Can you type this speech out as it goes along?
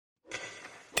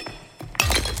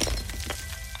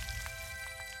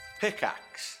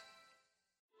Pickaxe.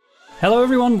 Hello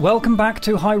everyone, welcome back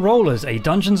to High Rollers, a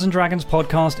Dungeons & Dragons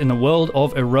podcast in the world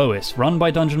of Erois, run by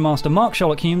Dungeon Master Mark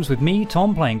Sherlock Humes, with me,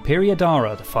 Tom, playing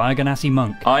Periadara, the Fire Ganassi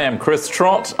monk. I am Chris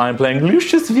Trott, I'm playing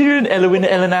Lucius Viren Elwin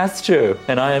Elenastro,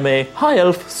 and I am a High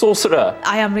Elf Sorcerer.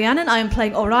 I am Rhiannon, I am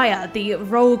playing Oriah, the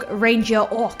Rogue Ranger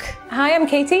Orc. Hi, I'm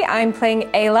Katie, I'm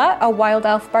playing Ayla, a Wild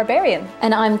Elf Barbarian.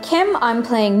 And I'm Kim, I'm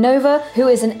playing Nova, who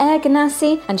is an Air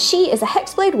Ganassi, and she is a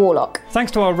Hexblade Warlock.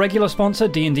 Thanks to our regular sponsor,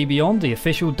 D&D Beyond, the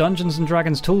official Dungeons &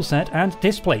 Dragons toolset, and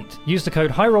Displate. Use the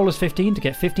code HIGHROLLERS15 to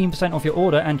get 15% off your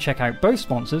order, and check out both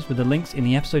sponsors with the links in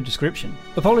the episode description.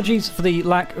 Apologies for the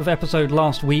lack of episode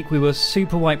last week, we were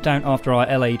super wiped out after our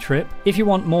LA trip. If you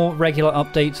want more regular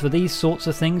updates for these sorts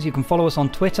of things, you can follow us on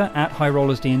Twitter at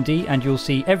HighRollersDND, and you'll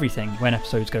see everything: when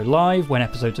episodes go live, when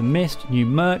episodes are missed, new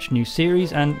merch, new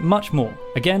series, and much more.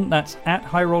 Again, that's at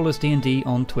HighRollersDND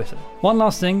on Twitter. One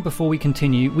last thing before we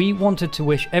continue, we wanted to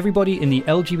wish everybody in the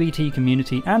LGBT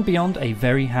community and beyond a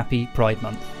very happy Pride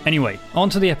Month. Anyway, on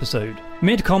to the episode.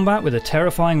 Mid-combat with a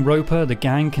terrifying roper, the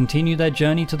gang continue their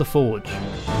journey to the Forge.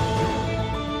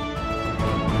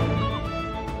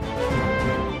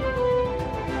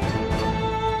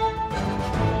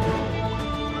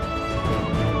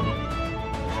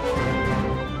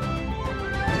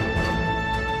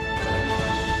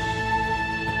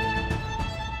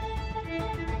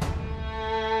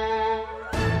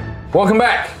 Welcome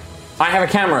back. I have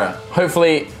a camera.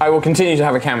 Hopefully, I will continue to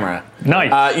have a camera.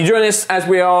 Nice. You join us as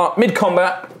we are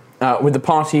mid-combat with the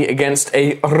party against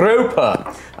a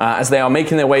roper as they are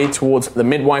making their way towards the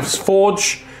Midwife's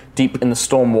Forge, deep in the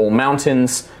Stormwall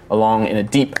Mountains, along in a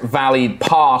deep valleyed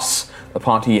pass. The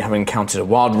party have encountered a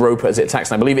wild roper as it attacks,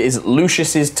 and I believe it is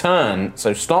Lucius's turn.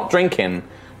 So stop drinking,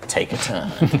 take a turn.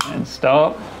 And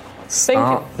start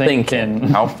thinking.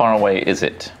 How far away is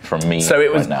it from me So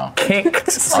it was right now?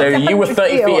 kicked. So you were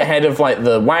 30 feet ahead of like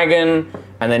the wagon,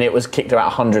 and then it was kicked about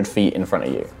 100 feet in front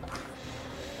of you.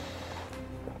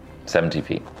 70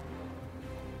 feet.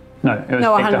 No, it was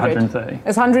No, kicked 100. 130.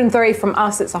 It's 130 from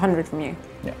us, it's 100 from you.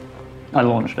 I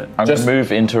launched it. I'm going to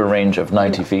move into a range of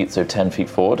 90 feet, so 10 feet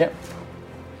forward. Yep.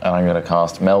 And I'm going to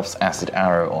cast Melf's Acid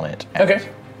Arrow on it. at Okay.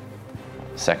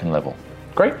 Second level.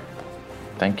 Great.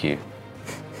 Thank you.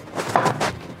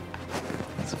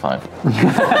 That's a 5.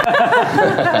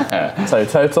 So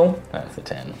total? That's a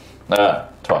 10.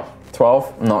 12.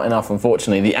 12. Not enough,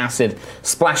 unfortunately. The acid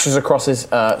splashes across his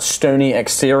stony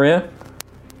exterior.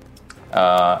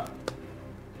 Yep.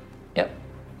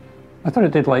 I thought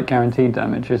it did like guaranteed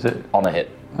damage, is it? On a hit.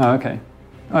 Oh, okay.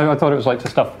 I thought it was like to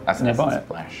stuff That's an nearby essence it.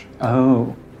 splash.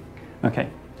 Oh, okay.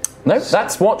 Nope,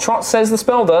 that's what Trot says the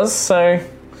spell does, so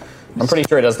I'm pretty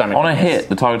sure it does damage. On a hit,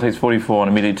 the target takes 44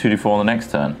 and immediately 2d4 on the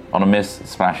next turn. On a miss, it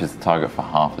splashes the target for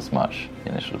half as much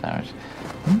initial damage.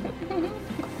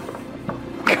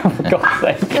 God's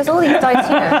sake. There's all these dice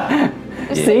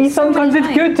here. See, sometimes it's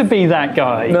good to be that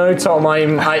guy. No, Tom, I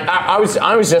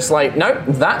was just like, nope,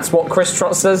 that's what Chris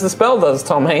Trot says the spell does,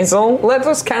 Tom Hazel. Let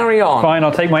us carry on. Fine,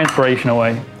 I'll take my inspiration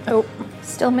away. Oh,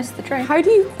 still missed the trick. How do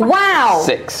you... Wow!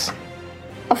 6.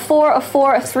 A 4, a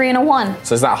 4, a 3, and a 1.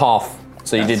 So is that half?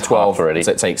 So you That's did 12 half already.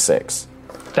 So it takes 6.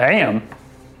 Damn.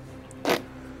 So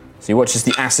you watch as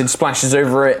the acid splashes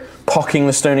over it, pocking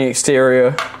the stony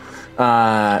exterior.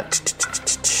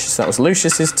 So that was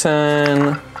Lucius's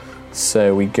turn.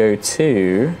 So we go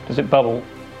to Does it bubble?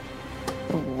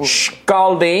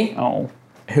 Scaldi, Oh.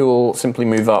 who will simply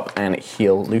move up and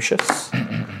heal Lucius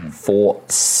for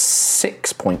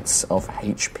 6 points of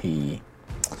HP.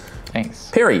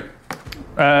 Thanks. Piri,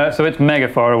 So it's mega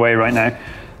far away right now.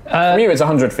 from you it's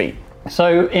 100 feet.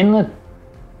 So in the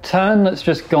turn that's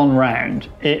just gone round,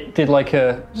 it did like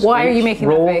a Why are you screech making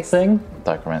that roar face? thing.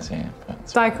 Dichromancy.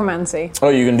 Dichromancy. Oh,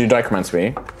 you can do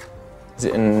Dichromancy. Is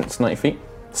it in, it's 90 feet?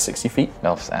 60 feet?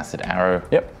 Melf's Acid Arrow.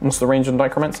 Yep. What's the range on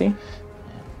Dichromancy?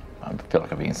 I feel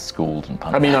like I'm being schooled and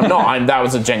punished. I mean, I'm not. That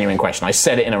was a genuine question. I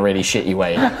said it in a really shitty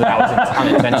way. That was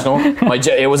unintentional.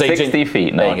 It was 60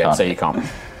 feet. No, There you I go. can't. So you can't.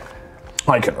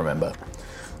 I couldn't remember.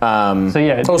 So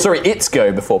yeah. Oh, sorry. It's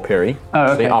go before Piri.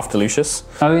 Oh, okay. After Lucius.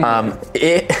 Oh, yeah.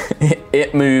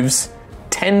 It moves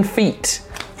 10 feet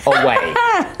away.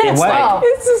 It's like,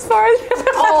 It's as far as...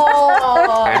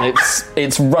 and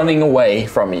it's running away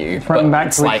from you. running but back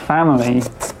it's to like his family.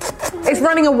 It's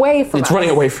running away from us. it's running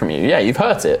away from you. Yeah, you've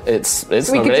hurt it. It's We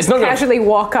not. could It's just not. Gonna, casually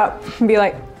walk up and be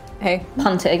like, hey.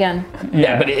 Punt it again.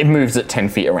 yeah, but it moves at 10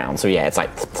 feet around. So yeah, it's like.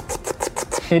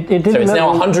 It did So a it's now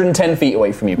little- 110 feet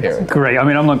away from you, Piri. Great. I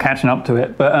mean, I'm not catching up to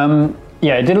it, but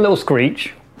yeah, it did a little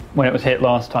screech when it was hit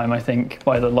last time, I think,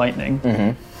 by the lightning.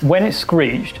 Mm-hmm. When it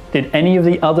screeched, did any of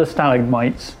the other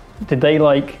stalagmites, did they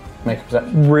like Make a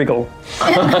perception. wriggle.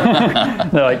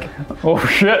 They're like, oh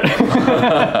shit.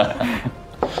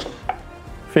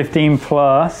 15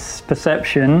 plus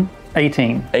perception,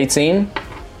 18. 18?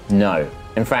 No.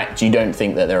 In fact, you don't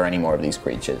think that there are any more of these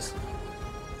creatures.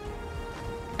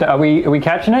 Are we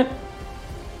catching it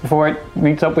before it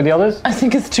meets up with the others? I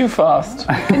think it's too fast.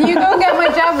 Can you go get my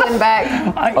javelin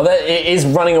back? It is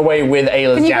running away with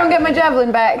Ayla's Can you go javelin. get my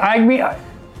javelin back?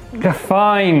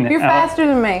 Fine. You're faster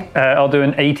than me. I'll do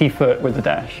an 80 foot with the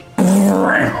dash. So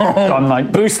I'm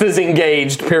like, Boosters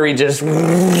engaged. Piri just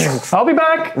I'll be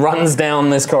back. runs down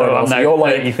this corridor. I'm So now you're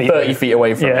like 30 feet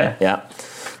away from Yeah. it. Yeah.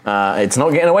 It's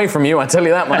not getting away from you, I tell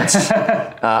you that much.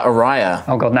 Araya.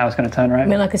 Oh god, now it's going to turn I around.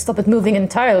 mean, I could stop it moving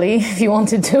entirely if you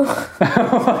wanted to.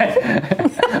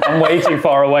 I'm way too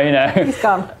far away now. He's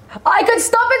gone. I could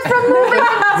stop it from moving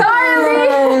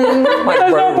entirely!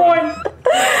 There's no point.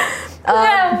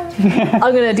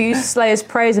 I'm going to do Slayer's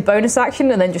Prey as a bonus action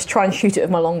and then just try and shoot it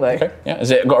with my longbow. Okay. Yeah. Has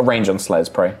it got a range on Slayer's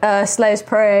Prey? Slayer's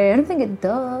Prey, I don't think it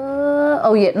does.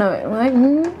 Oh, yeah, no.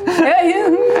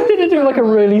 Did it do like a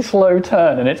really slow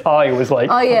turn and its eye was like...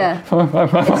 Oh, yeah.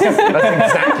 That's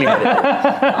exactly what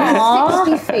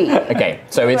it is. 60 feet. Okay,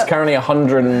 so it's currently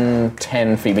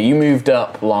 110 feet, but you moved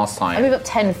up last I time. moved up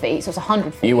 10 feet, so it's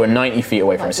 100 feet. You were 90 feet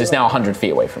away from it, so it's now 100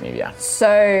 feet away from you, yeah.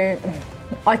 So,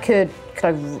 I could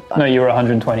I... No, you were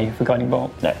 120 for Guiding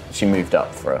Bolt. No, she moved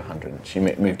up for 100. She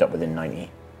moved up within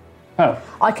 90. Oh.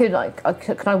 I could,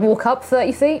 can I walk up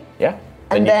 30 feet? Yeah?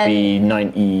 And Then you'd be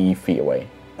 90 feet away.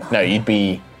 No, you'd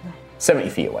be 70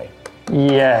 feet away.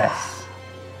 Yes.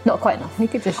 Not quite enough. You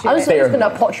could just shoot I was it. just going to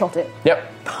pot shot it.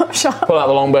 Yep. Pot shot. Pull out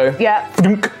the longbow. Yeah.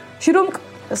 Dunk. Shoot-unk.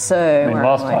 So, I mean, where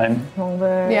last am I? time,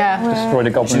 Longbow. Yeah. destroyed a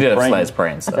She goblin's did have brain. Slayer's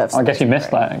Prey and stuff. I guess you missed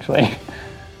that, actually.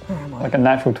 Like a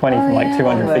natural 20 from like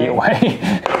 200 feet away.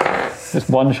 Just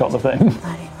one shot the thing.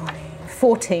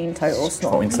 14 total. It's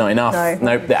not. It's not enough.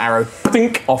 No. Nope, the arrow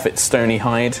think off its stony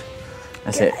hide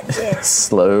as it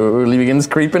slowly begins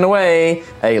creeping away.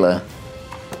 Ayla.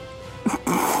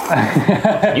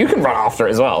 You can run after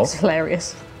it as well. It's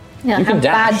hilarious. Yeah, You how can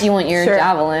dash. bad do you want your Sure.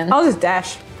 javelin? I'll just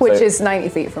dash, which So- is 90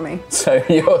 feet from me. So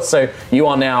you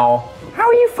are now, How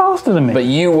are you faster than me? but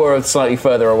you were slightly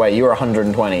further away. You were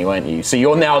 120, weren't you? So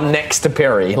you're now next to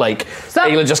Piri. Like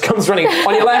Ayla just comes running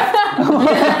on your left.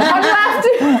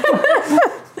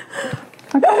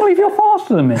 I can't believe you're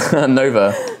faster than me.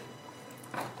 Nova.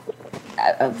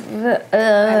 I'm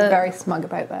very smug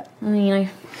about that. I mean,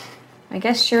 I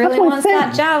guess she really my wants that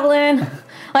thing. javelin.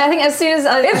 Like, I think as soon as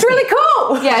It's really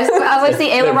cool! yeah, as I see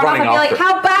Ayla They're run off, running I'd be like, after it.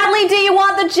 "How badly do you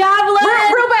want the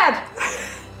javelin?" Real bad!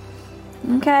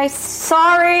 Okay,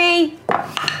 sorry.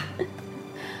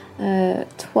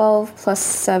 12 plus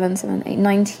 7, 8,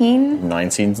 19.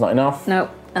 19's not enough. Nope,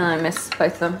 and I missed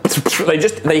both of them.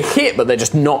 They hit, but they're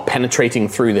just not penetrating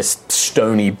through this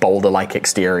stony boulder-like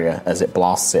exterior as it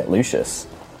blasts it. Lucius.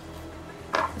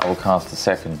 I will cast a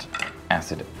second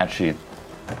acid. Actually,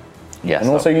 yes. And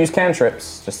also use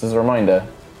cantrips, just as a reminder.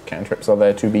 Cantrips are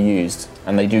there to be used,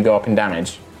 and they do go up in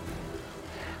damage.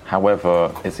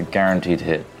 However, it's a guaranteed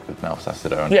hit with Melf's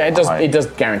acid. Yeah, it does. It does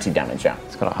guarantee damage. Yeah.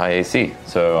 It's got a high AC,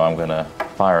 so I'm gonna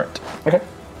fire it. Okay.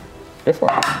 Go for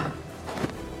it.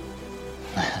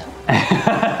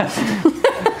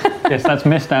 Yes, that's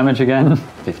miss damage again.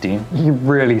 15. You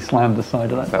really slammed the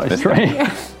side of that dice missed tray.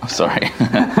 I'm sorry.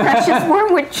 Precious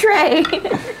wormwood tray.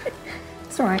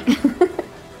 It's alright.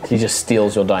 He just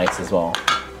steals your dice as well.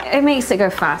 It makes it go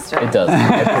faster. It does.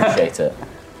 I appreciate it.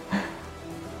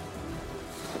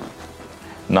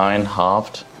 9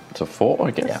 halved to 4,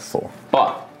 I guess. Yeah, 4.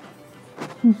 But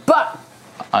But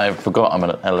I forgot I'm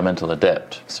an elemental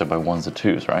adept, so by 1s or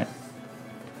 2s, right?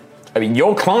 I mean,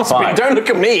 you're clasping. 5. Don't look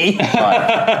at me.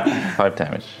 5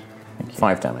 damage.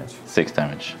 5 damage. 6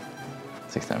 damage.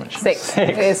 6 damage. 6. It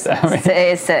is. It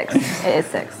is 6. It is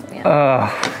 6. Yeah.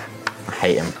 I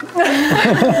hate him.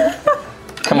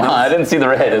 Come on, I didn't see the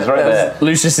red. It's right there.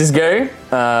 Lucius's go.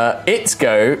 Its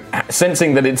go.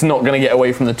 Sensing that it's not going to get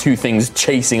away from the two things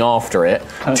chasing after it,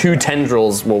 2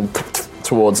 tendrils will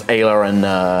towards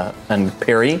Ayla and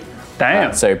Piri.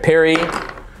 Damn. So Piri,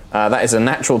 that is a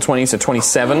natural 20, so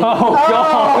 27. Oh,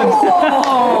 God.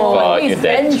 Oh, you're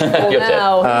dead. You're dead.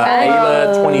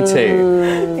 Ayla,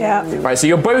 22. Yeah. Right, so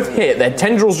you're both hit. Their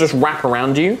tendrils just wrap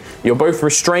around you. You're both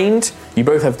restrained. You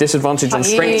both have disadvantage on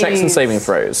strength checks and saving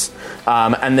throws.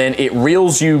 And then it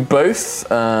reels you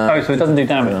both. Oh, so it doesn't do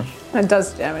damage. It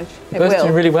does damage. It Both do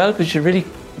will. really well, but you should really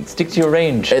stick to your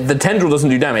range. The tendril doesn't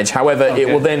do damage. However, it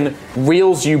will then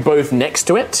reels you both next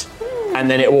to it, and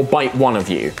then it will bite one of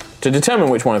you. To determine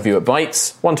which one of you it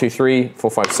bites, 1, 2, 3,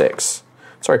 4, 5, 6.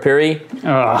 Sorry, Piri.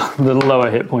 The lower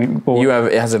hit point. Board.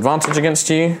 It has advantage against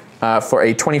you for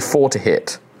a 24 to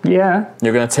hit. Yeah.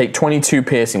 You're going to take 22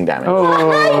 piercing damage.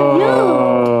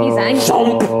 He's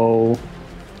angry. Oh.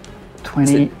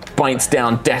 20. It bites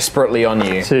down desperately on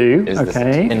you. 2. Is this-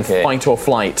 Okay. In fight or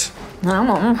flight. I'm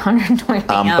on 120.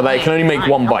 But they can only make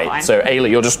one bite. So, Ayla,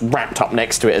 you're just wrapped up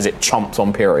next to it as it chomps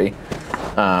on Piri.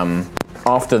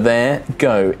 After there,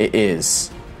 it is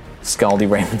Scaldy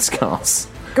Raymond Scars.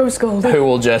 Go Scaldy. Who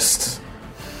will just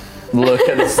look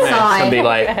at the snakes and be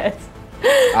like,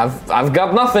 I've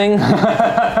got nothing.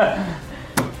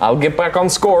 I'll get back on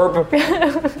Scorb.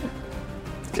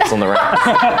 Gets on the rack.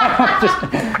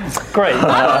 Great.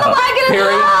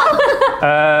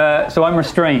 Piri, So I'm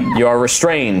restrained. you are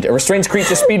restrained. A restrained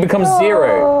creature's speed becomes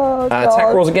 0.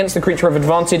 Attack rolls against the creature have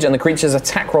advantage, and the creature's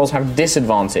attack rolls have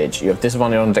disadvantage. You have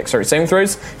disadvantage on dexterity saving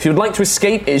throws. If you would like to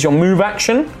escape, it is your move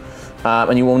action,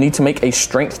 and you will need to make a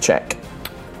strength check.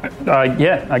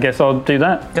 Yeah, I guess I'll do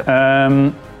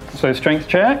that. So strength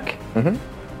check.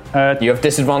 You have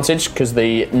disadvantage because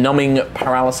the numbing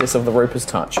paralysis of the roper's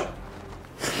touch.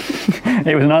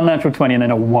 It was an unnatural 20 and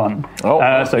then a 1.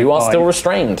 So you are 5. still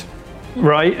restrained.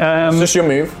 Right. It's just your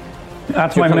move.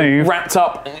 That's You're my kind of move. wrapped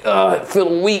up and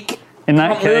feel weak. In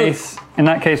that Can't move. case,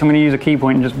 I'm going to use a key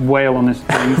point and just wail on this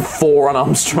thing. 4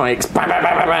 unarmed strikes. Bam, bam,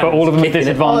 bam, bam, bam. But all of them are Kicking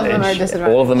it. All of them are disadvantage.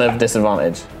 disadvantage. All of them have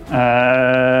disadvantage.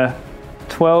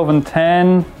 12 and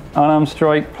 10, unarmed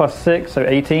strike plus 6, so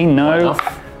 18, no.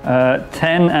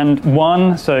 10 and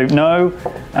 1, so no.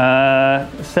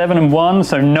 7 and 1,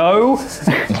 so no.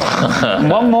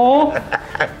 1 more.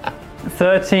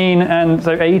 13 and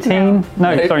so 18.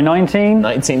 No, sorry, 19.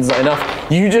 19's not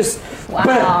enough. You just.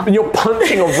 And you're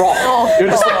punching a rock. You're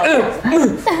just like.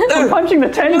 I'm punching the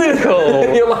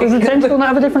tentacle. You're like, Does the tentacle not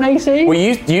have a different AC? well,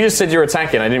 you just said you're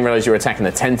attacking. I didn't realize you were attacking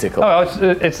the tentacle. Oh,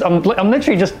 I'm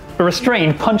literally just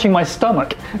restrained, punching my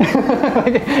stomach.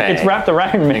 It's wrapped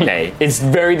around me. Okay. It's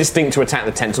very distinct to attack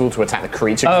the tentacle to attack the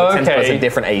creature. 'Cause the tentacle has a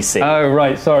different AC. Oh,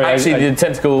 right, sorry. Actually, the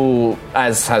tentacle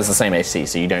has the same AC,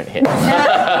 so you don't hit.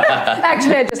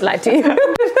 Actually, I just lied to you.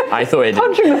 I thought it did.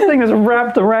 punching the thing that's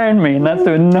wrapped around me, and that's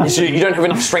doing nothing. So you don't have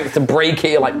enough strength to break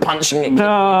it. You're like punching it.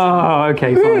 Oh,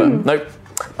 okay, fine. Nope.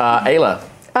 Ayla.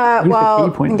 Well,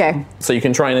 key point. okay. So you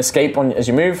can try and escape as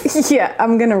you move. Yeah,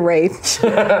 I'm gonna rage. So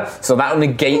that will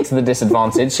negate the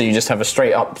disadvantage. So you just have a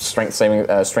straight up strength saving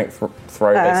strength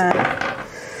throw basically.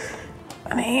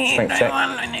 Strength check.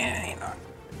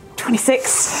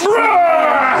 26.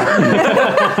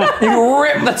 You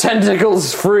rip the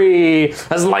tentacles free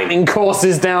as lightning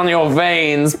courses down your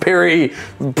veins. Piri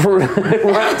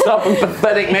wrapped up and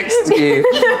pathetic next to you.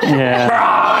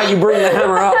 Yeah. You bring the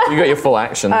hammer up. You got your full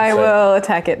action. I will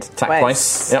attack it attack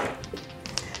twice. Yep.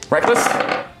 Reckless.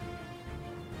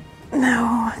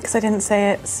 No, because I didn't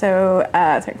say it. So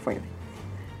attack for you.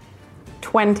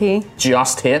 20.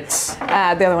 Just hits. The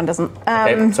other one doesn't.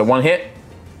 Okay, so 1 hit.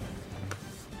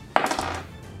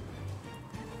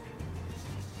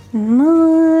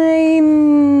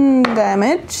 9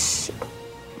 damage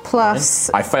plus.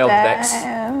 I failed the dex.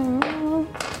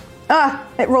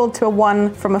 It rolled to a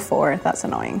 1 from a 4. That's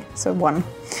annoying. So 1.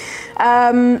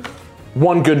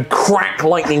 One good crack,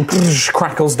 lightning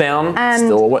crackles down. And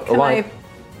Still can alive.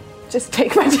 I just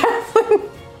take my javelin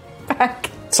back?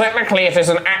 Technically, it is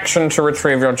an action to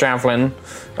retrieve your javelin,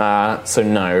 so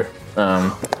no.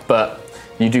 But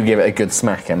you do give it a good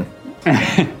smacking.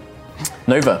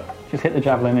 Nova. Just hit the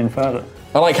javelin in further.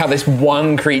 I like how this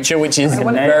one creature, which is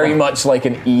very much like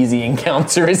an easy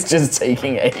encounter, is just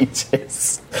taking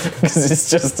ages. Because it's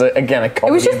just, again, a It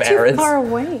was comedy just of too errors. far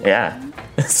away. Yeah.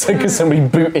 It's like because somebody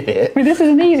booted it. I mean, this is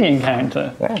an easy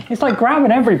encounter. Yeah. It's like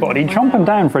grabbing everybody, chomp them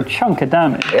down for a chunk of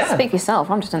damage. Yeah. Speak for yourself,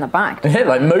 I'm just in the back. Yeah,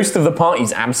 like most of the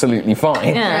party's absolutely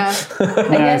fine. Yeah. I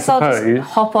guess I'll suppose. just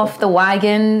hop off the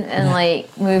wagon and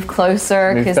like move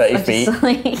closer Move because 30 I feet. just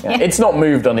like Yeah. It's not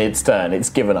moved on its turn, it's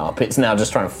given up. It's now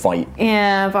just trying to fight.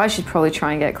 yeah, but I should probably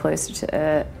try and get closer to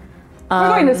it. We're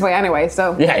going this way anyway,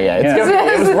 so. Yeah,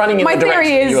 it was running in My the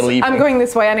direction theory you were is leaving. I'm going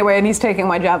this way anyway, and he's taking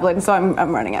my javelin, so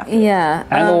I'm running after. Yeah.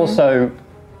 And also,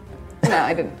 No,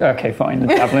 I didn't. okay, fine, the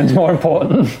javelin's more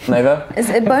important. Nova? Is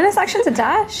it bonus action to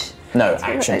dash? No,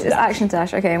 action to It's dash. action to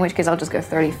dash. Okay, in which case I'll just go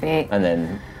 30 feet. And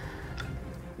then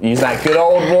use that good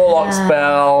old warlock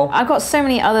spell. I've got so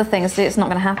many other things that it's not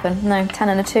going to happen. No, 10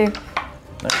 and a 2.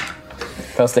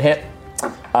 First to hit.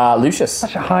 Lucius.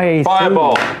 Such a high AC.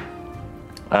 Fireball.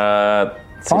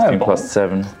 16 Fireball. plus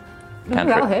 7.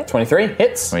 That'll Cantrip. hit. 23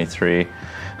 hits. 23.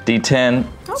 D10.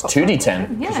 It's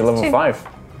 2d10 because Yeah, you're level it's 5.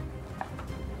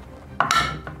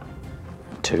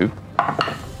 2.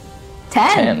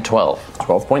 10. 10. 12.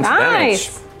 12 points of damage.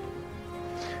 Nice.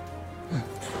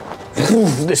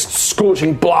 this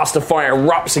scorching blast of fire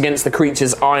erupts against the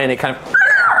creature's eye, and it kind of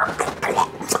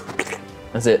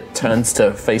as it turns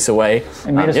to face away.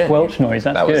 It made a squelch noise.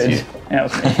 That's That was good. you. Yeah,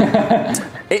 that was me.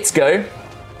 Its go.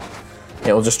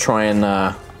 It'll just try and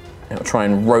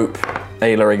rope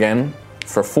Ayla again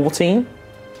for 14.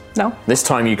 No. This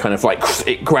time you kind of like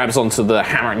it grabs onto the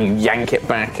hammer and you yank it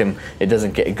back, and it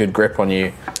doesn't get a good grip on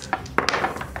you.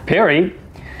 Piri,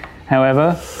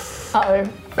 however. Uh-oh.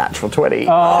 Natural 20.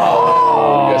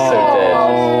 Oh, you're so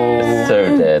dead. You're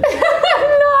so dead.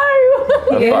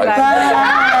 No! He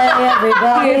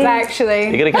is actually.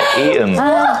 You're gonna get eaten.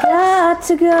 I've got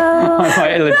to go. I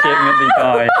might legitimately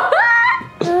die.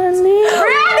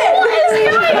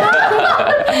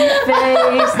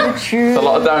 Face the truth. It's a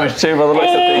lot of damage too, by the looks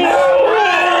of things.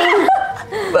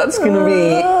 That's gonna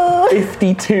be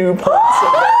 52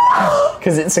 points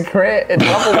because it's a crit. It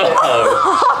doubled it.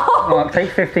 Well,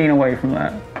 take 15 away from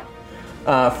that.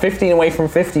 15 away from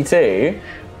 52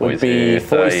 would be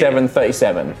 47,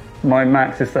 37. My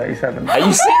max is 37. Are you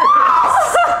serious?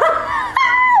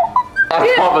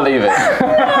 I can't believe it.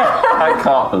 I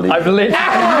can't believe I've it. literally.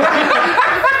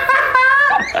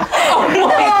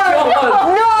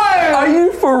 Are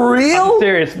you for real?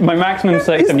 Serious. My maximum is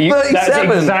 37. It's That's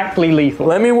 37. exactly lethal.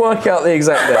 Let me work out the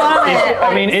exact damage.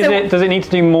 I mean, does it need to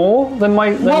do more than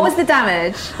my? What was the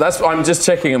damage? I'm just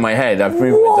checking in my head. I've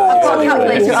moved it I've down. got a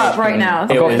calculator up right now. I've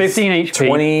got 15 HP,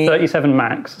 20 37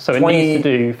 max, so it 20 needs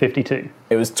to do 52.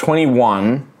 It was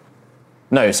 21.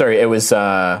 No, sorry, it was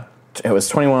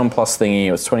 21 plus thingy.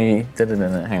 It was 20.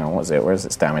 Hang on, what was it? Where's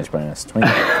its damage bonus?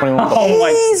 21 plus. Oh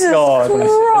my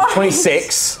god!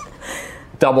 26.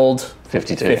 Doubled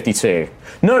 52.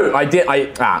 No, I did.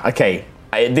 Okay.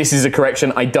 This is a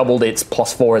correction. I doubled its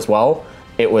 +4 as well.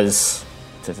 It was.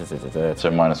 So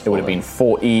minus 4. It would have been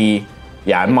 40.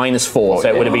 Yeah, -4. So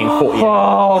it would have been 40.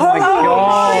 Oh my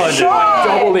god! I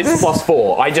doubled its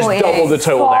 +4. I just 48. doubled the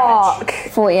total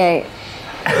damage. 48.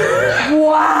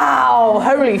 Wow!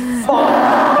 Holy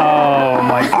fuck! Oh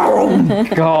my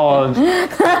god!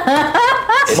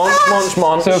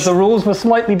 Munch. So if the rules were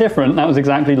slightly different, that was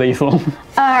exactly lethal.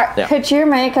 Could you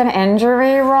make an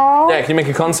injury roll? Yeah, can you make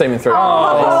a con saving throw?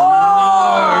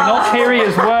 Not Piri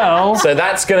as well. So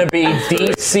that's going to be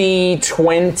DC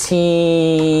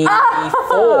 24.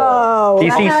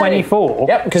 DC 24.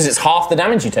 Yep, because it's half the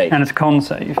damage you take. And it's con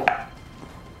save.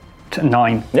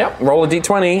 9. Yep, roll a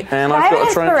d20, and I I've have got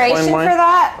to try and inspiration find for mine.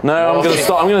 that. No, I'm going to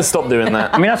stop. I'm going to stop doing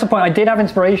that. I mean, that's the point. I did have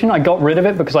inspiration. I got rid of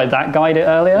it because I that guyed it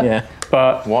earlier. Yeah.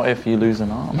 But What if you lose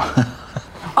an arm?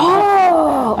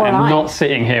 Oh, I am not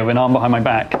sitting here with an arm behind my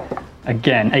back.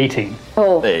 Again, 18.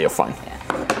 There, you're fine.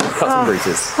 Cuts and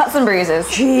bruises. Cuts and bruises.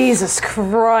 Jesus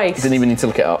Christ! Didn't even need to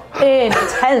look it up.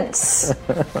 Intense.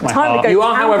 Time to go. You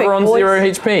are, however, camping, on boys. 0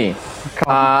 HP.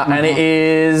 And it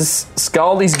is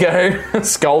Scaldy's go.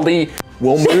 Scaldy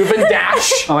will move and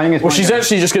dash. I think it's Well, my she's go.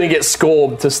 actually just going to get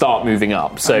Scorbed to start moving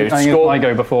up. So I think it's my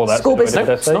go before that. Scorb is- so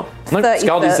No, it's not. No, 30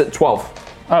 Scaldy's foot. at 12.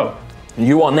 Oh.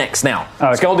 You are next now.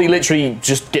 Okay. Scaldy literally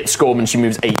just gets Scorb and she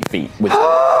moves 80 feet. With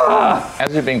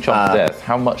As you're being chopped to death,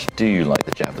 how much do you like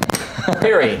the javelin?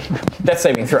 Piri, death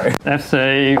saving throw. Let's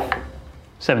save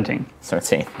 17.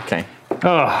 17. Okay.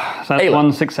 Oh, so that's Ayla.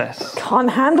 one success. Can't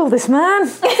handle this, man.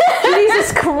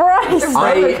 Jesus Christ!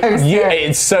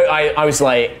 I was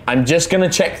like, I'm just gonna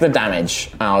check the damage.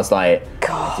 And I was like,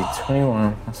 I did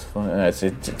 21 plus 4, it's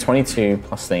 22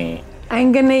 plus thingy.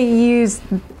 I'm gonna use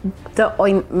the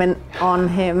ointment on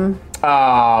him.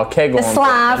 Oh, okay, go The on.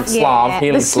 Slav, Slav,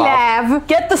 healing the Slav. Slav.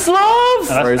 Get the Slavs!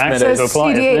 And Rose that's Meadows. access to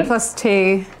apply, isn't 2d8 it? plus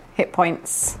 2 hit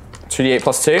points. 2d8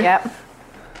 plus 2? Yep.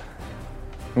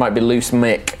 Might be loose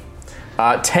Mick.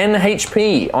 10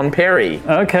 HP on Piri.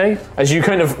 Okay. As you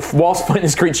kind of, whilst fighting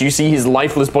this creature, you see his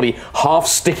lifeless body half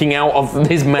sticking out of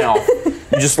his mouth.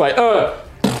 You're just like,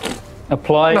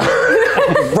 Apply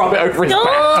rub it over his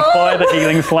back. apply the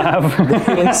healing slab.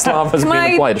 Healing Slav has been I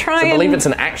applied. So try I believe and- it's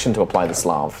an action to apply the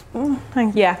Slav.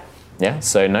 Yeah. Yeah,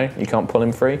 so no, you can't pull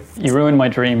him free. You ruined my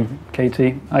dream,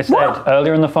 Katie. I said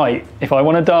earlier in the fight, if I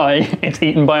want to die, it's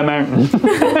eaten by a mountain. You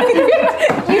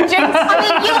jinxed. I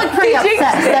mean, you were pretty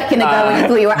upset a second ago when you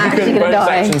thought you were actually Could going to bonus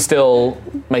die. action still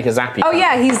make a zappy? Oh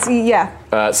yeah, he's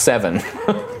 7.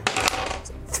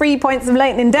 3 points of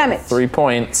lightning damage. 3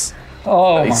 points.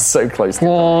 Oh my He's so close to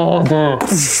god.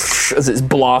 as it's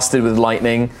blasted with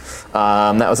lightning.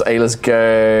 That was Ayla's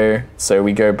go. So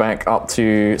we go back up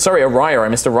to... Sorry, Araya. I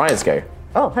missed Araya's go.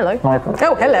 Oh, hello.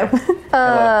 Oh, hello.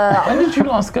 When did you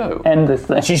last go? End this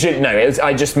thing. She should... No,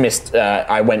 I just missed...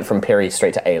 I went from Piri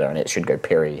straight to Ayla, and it should go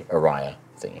Piri, Araya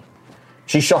thingy.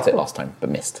 She shot it last time, but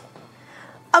missed.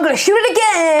 I'm gonna shoot it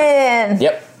again!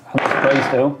 Yep. Spray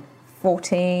still.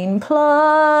 14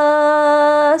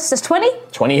 plus... That's 20?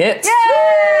 20 hits.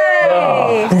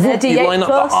 Yay! And a You D8 line up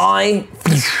plus... the eye.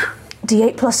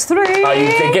 D8 plus 3.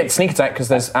 You get sneak attack because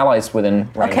there's allies within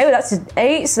range. Okay, well that's an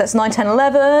 8, so that's 9, 10,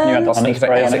 11. You had sneak attack.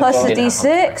 Plus and Plus a didn't have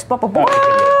D6. Blah, blah, blah.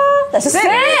 That's a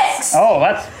 6! Oh,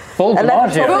 that's full 11,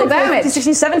 damage. 12, 15,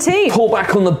 16, 17. Pull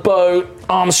back on the bow,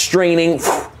 arms straining.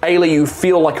 Ayla, you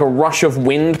feel like a rush of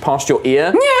wind past your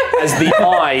ear as the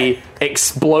eye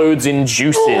explodes in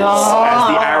juices, as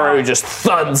the arrow just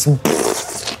thuds,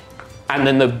 and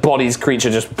then the body's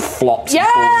creature just flops and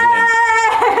falls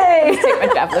in. Take my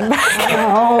javelin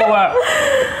back.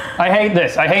 I hate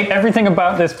this. I hate everything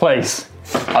about this place.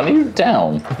 Are you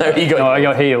down? No, you No, go. I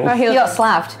got healed. You got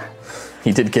slaved.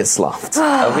 He did get sloughed.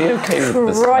 Are we okay with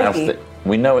the salve? Crikey.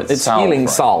 We know it's It's salve, healing right?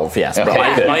 salve, yes, but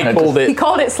Okay. I called He it.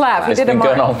 called it slab. He It's did a been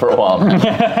going mark. on for a while.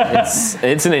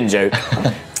 It's an in-joke.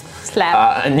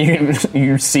 Slab. And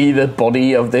you see the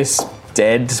body of this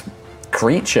dead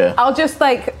creature. I'll just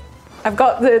I've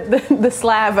got the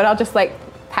slab, and I'll just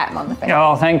pat him on the face.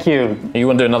 Oh, thank you. You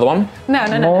want to do another one? No.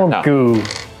 More No. goo.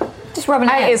 Just rubbing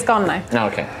it in. It's gone now. No,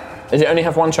 okay. Does it only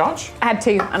have one charge? I had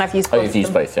 2, and I've used both. Oh, you've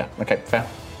used both, yeah. Okay, fair.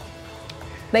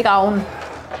 They gone.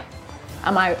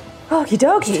 I'm out. Okie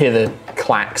dokie. Hear the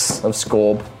clacks of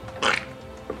Scorb.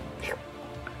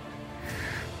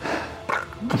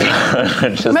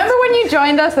 Remember when you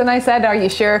joined us and I said, "Are you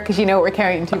sure?" Because you know we're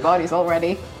carrying 2 bodies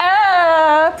already.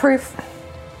 Proof.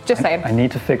 Just saying. I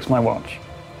need to fix my watch.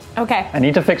 Okay. I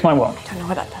need to fix my watch. I don't know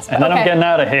what that does. And then I'm Okay. getting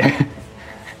out of here.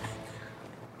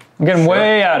 I'm getting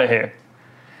way out of here.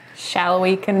 Shall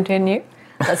we continue?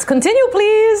 Let's continue,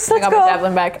 please. I Let's got my go.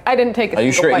 javelin back. I didn't take a Are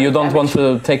you single sure point you of don't damage.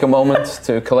 want to take a moment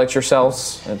to collect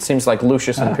yourselves? It seems like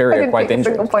Lucius and I Piri are didn't quite take a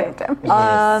single injured. point of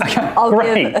damage. I'll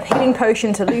Great. give a healing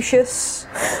potion to Lucius.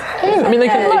 I mean, they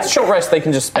can. It's short rest. They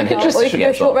can just spend it. Or you can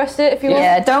go short rest it if you want.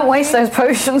 Yeah, don't waste those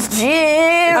potions.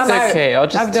 Jeez. I'm out. It's okay. I'll I've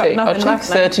just got take nothing left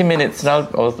now. 30 minutes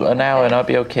or an hour and I'll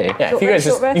be okay. Yeah, if Short you guys rest,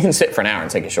 short just, you can rest? sit for an hour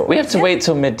and take a short We rest. have to wait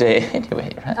till midday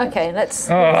anyway, right? Okay, let's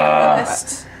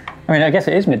rest. I mean, I guess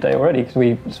it is midday already because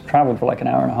we travelled for like an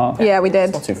hour and a half. Yeah, we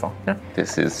did. Not too far. Yeah.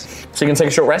 This is... So you can take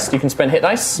a short rest. You can spend hit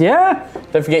dice. Yeah.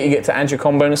 Don't forget you get to add your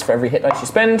con bonus for every hit dice you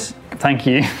spend. Thank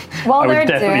you. While I would they're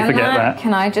definitely doing forget that, that.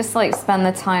 can I just spend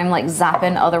the time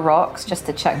zapping other rocks just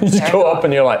to check? You just go up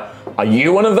and you're like, are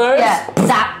you one of those? Yeah,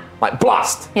 zap. Like,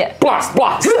 blast! Yeah. Blast,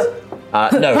 blast! No,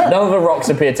 none of the rocks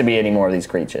appear to be any more of these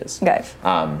creatures. Okay.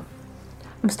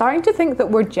 I'm starting to think that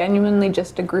we're genuinely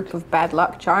just a group of bad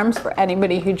luck charms for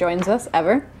anybody who joins us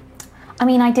ever. I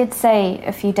mean, I did say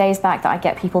a few days back that I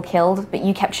get people killed, but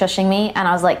you kept shushing me, and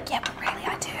I was like, yeah, but really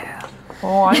I do.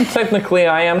 Oh,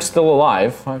 I am still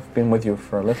alive. I've been with you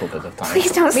for a little bit of time.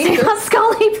 Please don't say that,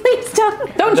 Scully. Please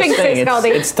don't. Don't Just jinx saying, it,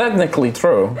 Scaldy. it's technically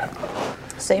true.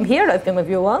 Same here. I've been with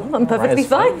you a while. I'm perfectly it's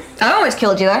fine. fine. I almost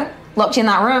killed you though. Locked you in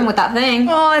that room with that thing.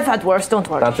 Oh, I've had worse. Don't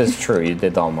worry. That is true. You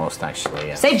did almost, actually.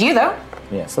 Yes, Saved you though.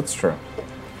 yes that's true.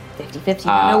 50-50. You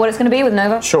don't know what it's going to be with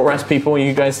Nova. Short rest, people.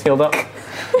 You guys healed up?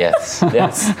 Yes.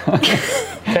 Yes.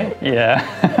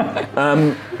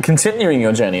 Yeah. Continuing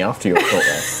your journey after your short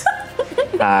rest,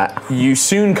 you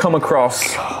soon come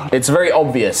across. It's very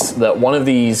obvious that one of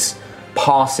these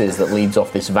passes that leads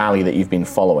off this valley that you've been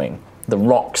following, the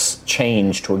rocks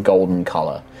change to a golden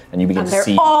color, and you begin to They're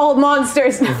see all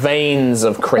monsters. veins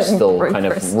of crystal Very kind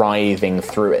of crystal. writhing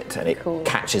through it, and it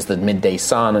catches the midday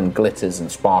sun and glitters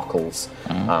and sparkles.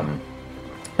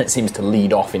 It seems to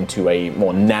lead off into a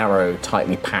more narrow,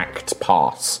 tightly packed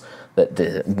pass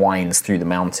that winds through the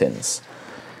mountains.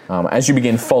 As you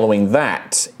begin following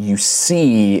that, you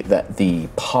see that the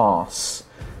pass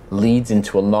leads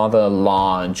into another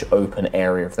large open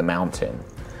area of the mountain.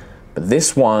 But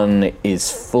this one is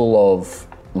full of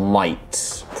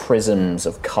light, prisms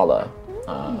of color,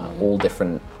 all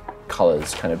different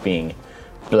colors kind of being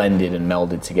blended and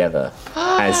melded together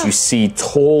as you see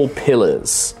tall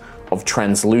pillars of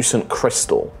translucent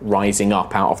crystal rising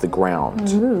up out of the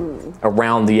ground.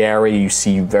 Around the area you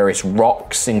see various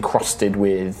rocks encrusted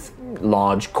with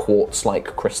large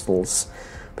quartz-like crystals,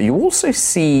 but you also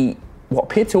see what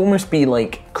appear to almost be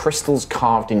like crystals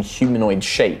carved in humanoid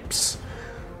shapes.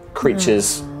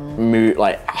 Creatures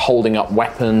holding up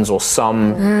weapons, or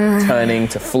some turning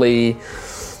to flee.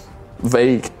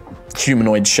 Vague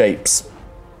humanoid shapes.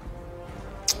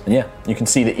 And yeah, you can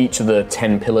see that each of the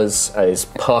 10 pillars is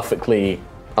perfectly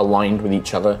aligned with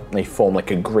each other. They form like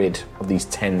a grid of these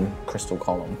 10 crystal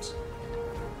columns.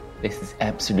 This is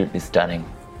absolutely stunning.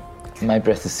 My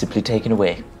breath is simply taken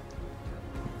away.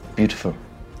 Beautiful.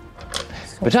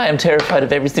 But I am terrified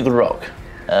of every single rock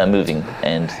moving,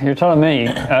 and You're telling me.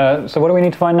 So what do we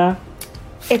need to find now?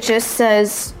 It just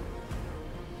says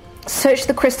Search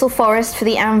the crystal forest for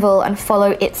the anvil and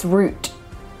follow its route.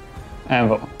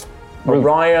 Anvil.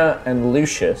 Araya and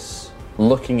Lucius,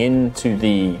 looking into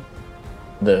the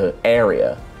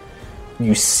area,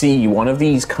 you see one of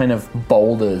these kind of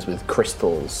boulders with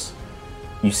crystals.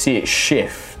 You see it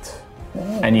shift,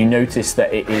 and you notice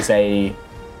that it is a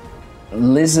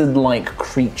lizard-like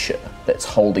creature that's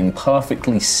holding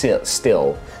perfectly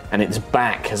still, and its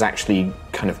back has actually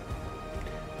kind of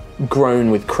grown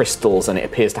with crystals, and it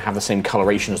appears to have the same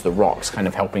coloration as the rocks, kind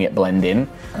of helping it blend in.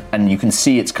 And you can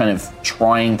see it's kind of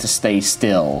trying to stay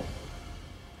still,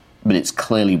 but it's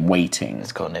clearly waiting.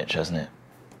 It's got an itch, hasn't it?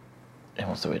 It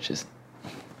wants the witches.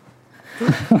 Do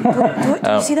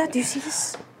you see that? Do you see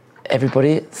this?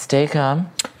 Everybody, stay calm.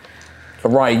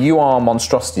 Right, you are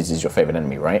monstrosities is your favourite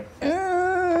enemy, right?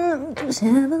 Just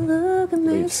have a look and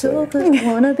make so. sure, 'cause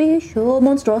wanna be sure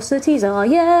monstrosities are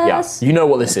yes. Yeah, you know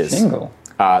what this is. Jingle.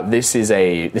 This is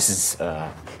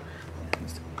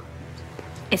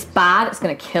It's bad. It's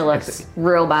gonna kill us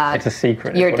real bad. It's a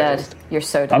secret. You're is what it dead. is. You're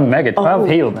so dead. I'm mega 12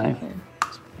 healed now.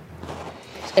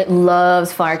 It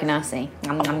loves fire ganassi.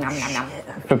 Nom, nom, nom, nom, nom.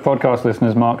 For podcast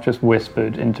listeners, Mark just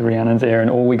whispered into Rhiannon's ear, and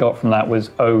all we got from that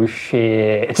was, oh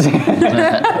shit.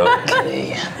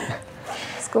 Okay.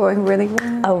 It's going really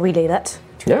well. I'll relay that.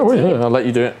 yeah, I'll let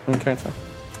you do it. Okay,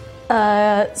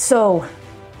 So,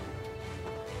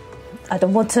 I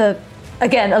don't want to,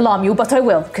 again, alarm you, but I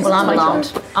will. Well, I'm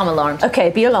alarmed. I'm alarmed. Okay,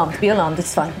 be alarmed,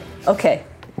 it's fine. Okay,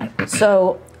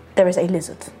 so there is a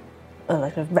lizard,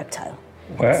 like a reptile.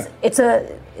 Where?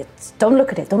 Don't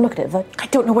look at it. I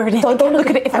don't know where it is. Don't look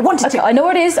at it. if I wanted Okay, to. I know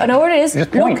where it is.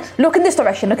 Just point. Look in this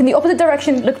direction. Look in the opposite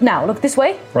direction. Look now. Look this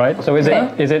way. Right, so is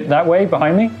it that way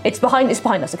behind me? It's behind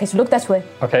us. Okay, so look that way.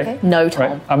 Okay. No,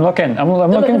 Tom. Right, I'm looking. I'm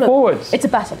looking Look. forwards. It's a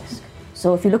basilisk.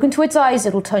 So if you look into its eyes,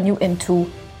 it'll turn you into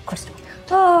crystal.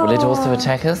 Will it also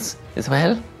attack us as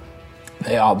well?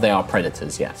 They are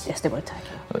predators, yes. Yes, they will attack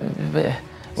you.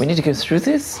 We need to go through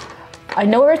this? I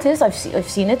know where it is. I've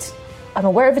seen it. I'm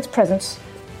aware of its presence.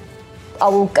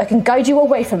 I can guide you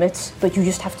away from it, but you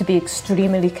just have to be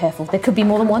extremely careful. There could be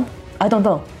more than one. I don't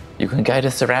know. You can guide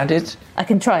us around it? I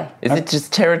can try. Is it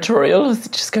just territorial, or is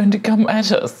it just going to come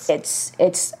at us?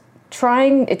 It's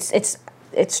trying.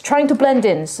 It's trying to blend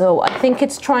in. So I think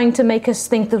it's trying to make us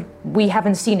think that we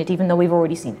haven't seen it, even though we've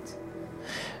already seen it.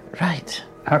 Right.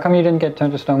 How come you didn't get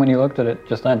turned to stone when you looked at it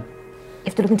just then? You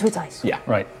have to look into its eyes. Yeah.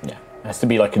 Right. Yeah. It has to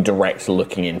be like a direct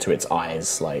looking into its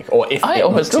eyes, like, or if I it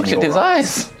almost looked in looked at your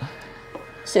his eyes.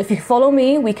 So if you follow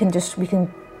me, we can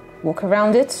walk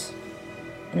around it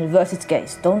and avert its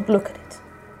gaze. Don't look at it.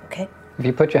 Okay. If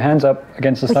you put your hands up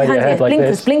against the side of your head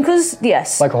like blinkers,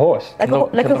 yes. like a horse. Like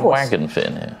Can a the horse. wagon fit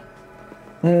in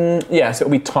here? Yeah, so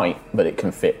it'll be tight, but it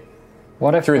can fit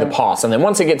What if through the pass. And then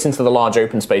once it gets into the large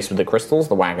open space with the crystals,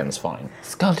 the wagon's fine.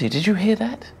 Scully, did you hear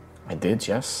that? I did,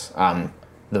 yes.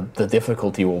 The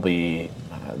difficulty will be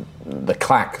the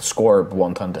clack Scorb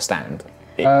won't understand.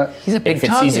 He's a big If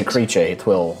it sees a target. creature,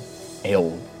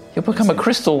 he'll He'll become a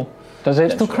crystal does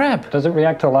it crab. Does it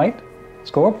react to light?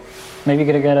 Scorp? Maybe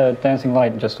you could get a dancing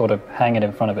light and just sort of hang it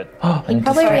in front of it. And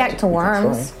Probably distract react it. to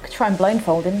worms. Could try and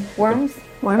blindfold him. Worms?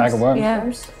 Bag of worms.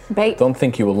 Yeah. Bait. Don't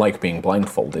think he will like being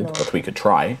blindfolded, but we could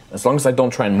try. As long as I don't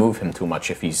try and move him too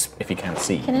much if he can't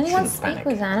see. Can anyone Shouldn't speak panic.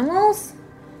 with animals?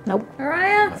 Nope.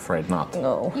 Araya? Afraid not.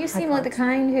 No. You seem like the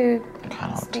kind who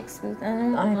Cannot. speaks with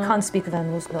animals. I can't speak with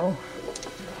animals, no.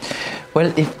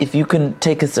 Well, if you can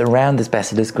take us around this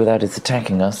basilisk without it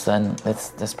attacking us, then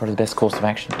that's probably the best course of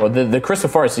action. Well, the crystal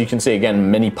forest, you can see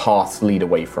again, many paths lead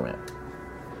away from it.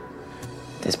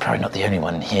 It's probably not the only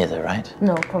one here, though, right?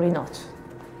 No, probably not.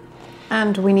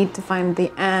 And we need to find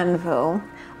the anvil.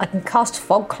 I can cast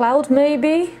fog cloud,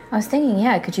 maybe. I was thinking,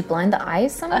 yeah, could you blind the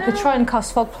eyes somehow? I could try and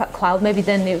cast fog cloud. Maybe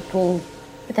then it will.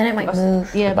 But then it might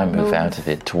move. Yeah, It might move out of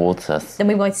it towards us. Then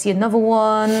we might see another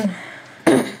one.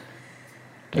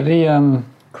 Do the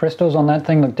crystals on that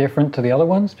thing look different to the other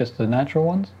ones? Just the natural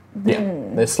ones? Yeah,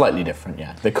 they're slightly different,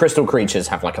 yeah. The crystal creatures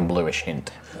have like a bluish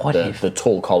hint. What if- the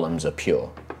tall columns are pure.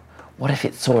 What if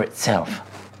it saw itself?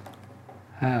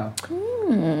 How?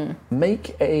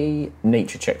 Make a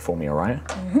nature check for me, alright?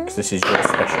 Because this is your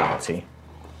speciality.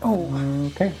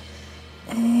 Okay.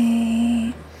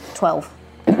 12.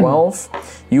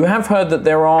 12. You have heard that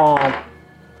there are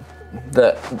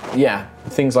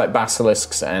things like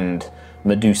basilisks and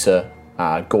Medusa,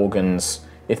 gorgons.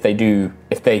 If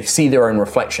they see their own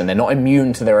reflection, they're not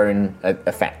immune to their own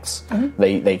effects.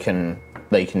 They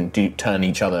can turn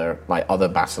each other like other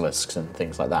basilisks and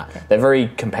things like that. They're very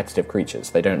competitive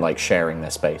creatures. They don't like sharing their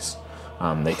space.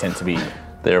 They tend to be.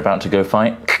 They're about to go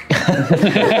fight.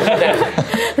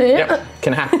 Yep,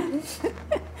 can happen.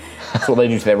 It's what they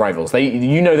do to their rivals.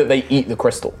 You know that they eat the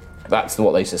crystal. That's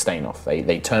what they sustain off.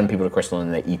 They turn people to crystal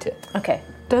and they eat it. Okay.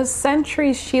 Does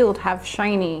Sentry's shield have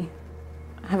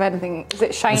anything? Is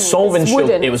it shiny? Solvin's shield,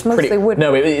 wooden. it was Mostly pretty. wooden.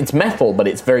 No, it's metal, but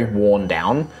it's very worn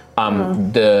down.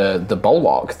 The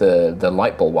bulwark, the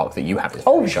light bulwark that you have is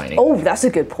very shiny. Oh, that's a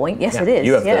good point. Yes, Yeah, it is.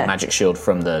 You have the magic shield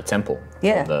from the temple.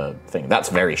 Yeah. From the thing. That's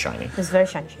very shiny. It's very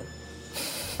shiny.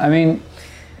 I mean,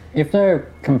 if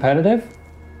they're competitive,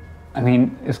 I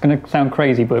mean, it's going to sound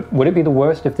crazy, but would it be the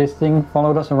worst if this thing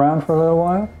followed us around for a little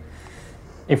while?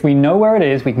 If we know where it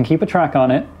is, we can keep a track on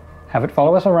it, have it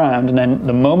follow us around, and then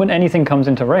the moment anything comes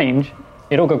into range,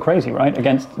 it'll go crazy, right,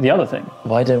 against the other thing.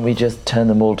 Why don't we just turn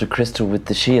them all to crystal with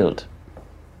the shield?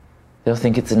 They'll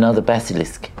think it's another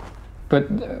basilisk. But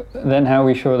then how are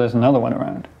we sure there's another one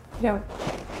around? Yeah.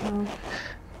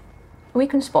 We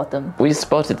can spot them. We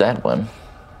spotted that one.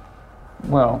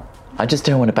 Well, I just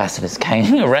don't want a basilisk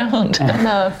hanging around.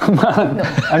 No.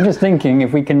 I'm just thinking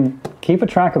if we can keep a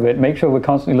track of it, make sure we're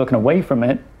constantly looking away from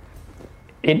it,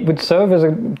 it would serve as a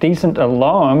decent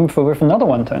alarm for if another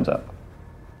one turns up.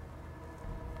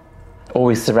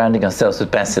 Always surrounding ourselves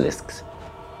with basilisks.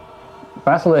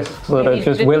 Basilisks that are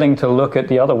just willing to look at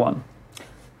the other one.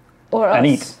 Or us. And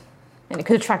eat. And it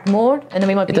could attract more, and then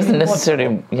we might be It doesn't even more-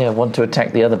 necessarily want to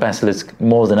attack the other basilisk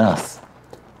more than us.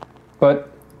 But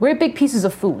We're big pieces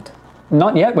of food.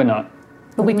 not yet, we're not.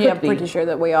 But we could Yeah, be. pretty sure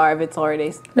that we are if it's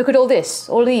already. Look at all this,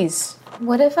 all these.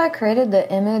 What if I created the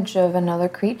image of another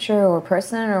creature or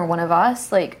person or one of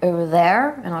us, like over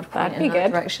there, and I'd point That'd in be that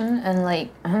good. direction, and like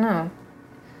I don't know,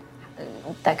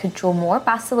 that could draw more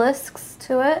basilisks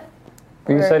to it.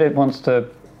 But you Or- said it wants to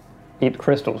eat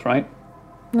crystals, right?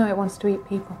 No, it wants to eat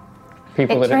people.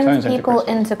 People It that it turns turns into people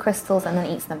crystals. into crystals and then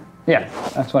eats them. Yeah,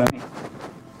 that's what I mean.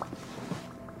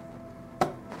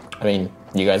 I mean,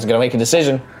 you guys are going to make a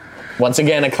decision. Once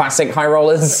again, a classic high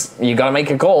rollers. You got to make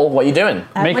a call. What are you doing?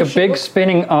 Make a big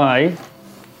spinning eye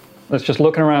that's just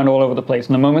looking around all over the place.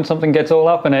 And the moment something gets all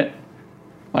up in it,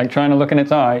 like trying to look in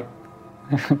its eye,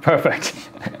 perfect.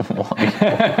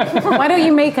 Why don't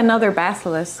you make another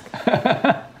basilisk?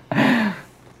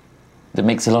 That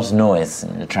makes a lot of noise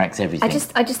and attracts everything.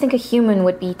 I just think a human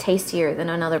would be tastier than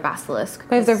another basilisk.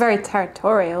 But if they're very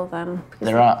territorial, then.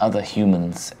 There are other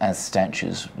humans as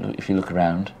statues, if you look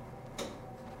around.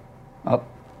 Oh.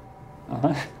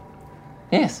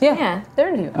 Yes. Yeah,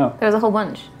 There you. Oh. there's a whole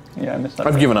bunch. Yeah, I missed that.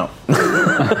 I've given up. I've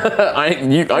a given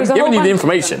whole you the bunch of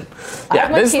information. Yeah,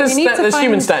 I'm there's, like, we need to there's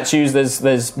human find- statues,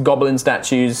 there's goblin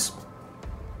statues.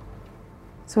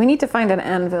 So we need to find an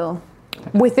anvil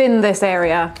within this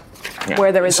area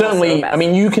where there is Certainly, also a I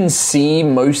mean, you can see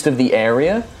most of the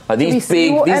area. Like we these see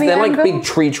big, any they're like anvil? big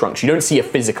tree trunks. You don't see a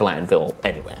physical anvil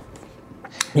anywhere.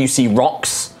 You see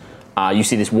rocks. You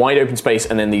see this wide open space,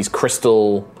 and then these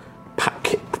crystal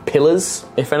pillars.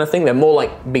 If anything, they're more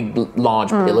like big, large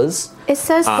pillars. It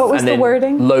says, What was and the then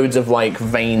wording? Loads of like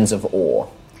veins of ore.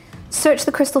 search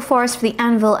the crystal forest for the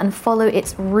anvil and follow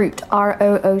its root,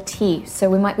 R-O-O-T. So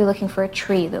we might be looking for a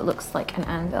tree that looks like an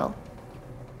anvil.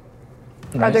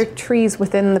 Are there trees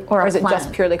within the, or a is it just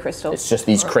plant. purely crystal? It's just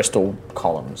these crystal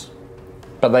columns,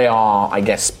 but they are, I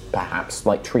guess, perhaps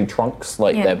like tree trunks.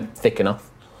 Like Yeah. they're thick enough.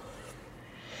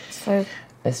 So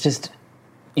Let's just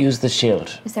use the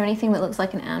shield. is there anything that looks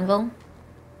like an anvil?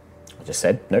 I just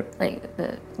said nope. Like,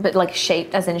 but like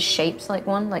shaped, as in shapes like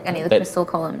one? Like any of the That- crystal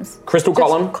columns? Crystal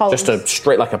column, columns. just a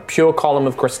straight, like a pure column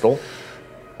of crystal,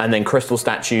 and then crystal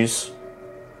statues.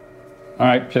 All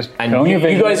right, just And go on you, your you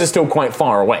visual. guys are still quite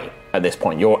far away at this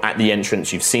point. You're at the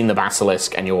entrance, you've seen the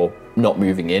basilisk, and you're not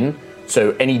moving in.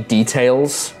 So any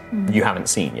details you haven't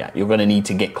seen yet. You're going to need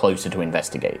to get closer to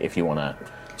investigate if you want to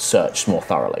search more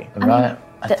thoroughly. Right.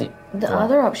 The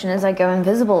other option is I go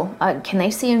invisible. Can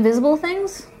they see invisible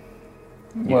things?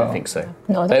 You don't think so?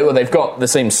 No, They've got the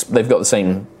same. They've got the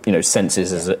same,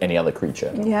 senses as any other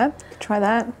creature. Yeah, try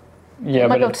that. Yeah, They might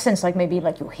but be able to sense like maybe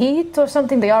like your heat or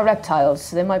something. They are reptiles,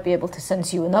 so they might be able to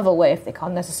sense you another way if they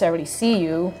can't necessarily see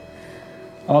you.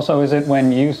 also, is it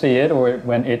when you see it or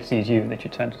when it sees you that you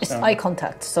turn to It's stone? eye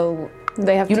contact, so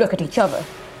They have you to look at each other.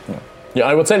 Yeah,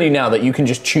 I will tell you now that you can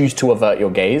just choose to avert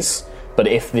your gaze. But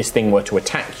if this thing were to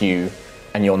attack you,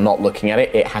 and you're not looking at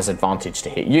it, it has advantage to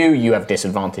hit you. You have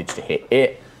disadvantage to hit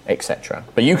it, etc.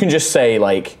 But you can just say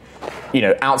like,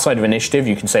 outside of initiative,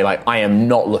 you can say like, I am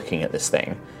not looking at this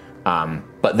thing.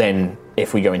 But then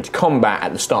if we go into combat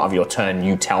at the start of your turn,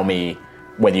 you tell me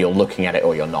whether you're looking at it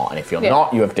or you're not. And if you're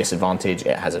not, you have disadvantage,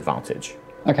 it has advantage.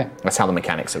 Okay. That's how the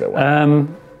mechanics of it work. All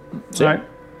right.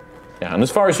 Yeah, and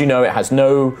as far as you know, it has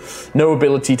no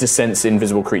ability to sense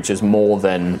invisible creatures more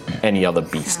than any other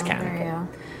beast can. Yeah.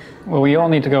 Well, we all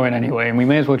need to go in anyway, and we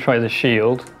may as well try the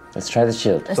shield. Let's try the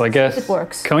shield. So I guess it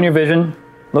works. cone your vision,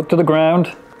 look to the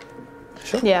ground,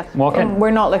 Yeah. walk in.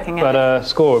 We're not looking at But it.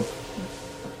 Scorb,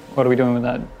 what are we doing with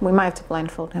that? We might have to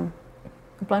blindfold him.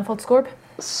 Blindfold Scorb.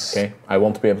 Okay, I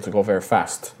want to be able to go very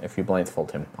fast if you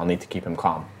blindfold him. I'll need to keep him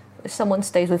calm. If someone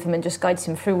stays with him and just guides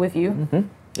him through with you,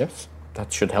 Yes,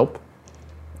 that should help.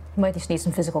 you might just need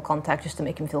some physical contact just to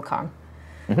make him feel calm.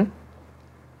 Who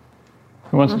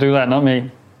wants to do that? Not me.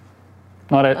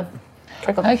 Not it.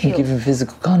 I can give him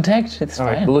physical contact. It's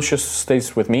fine. Lucius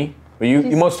stays with me. But you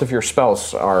most of your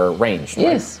spells are ranged, right?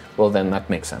 Yes. Well, then that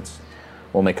makes sense.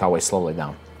 We'll make our way slowly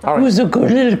down. All right. Who's a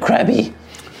good little crabby?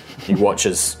 You watch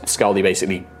as Scaldy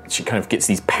basically, she kind of gets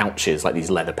these pouches, like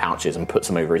these leather pouches, and puts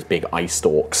them over his big eye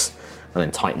stalks, and then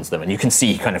tightens them. And you can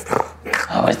see kind of,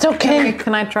 Oh, it's okay.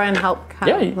 Can I try and help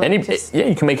Cal? yeah, Just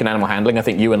you can make an animal handling. I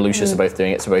think you and Lucius are both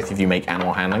doing it, so both of you make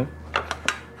animal handling.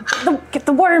 get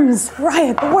the worms,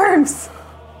 Riot, the worms.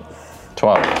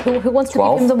 12. Who wants to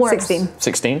 12? give him the worms? 16.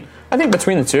 16. I think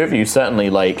between the two of you, certainly,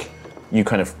 like, you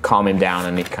kind of calm him down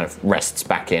and he kind of rests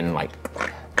back in, like.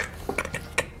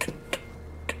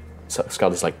 So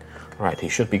Scaldy's like, all right, he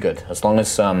should be good. As long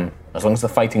as the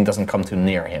fighting doesn't come too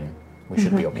near him, we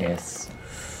should be okay. Yes.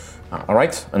 All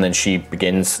right, and then she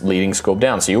begins leading Scorb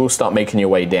down. So you all start making your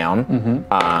way down.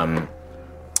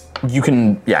 You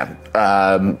can,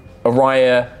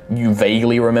 Araya, you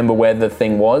vaguely remember where the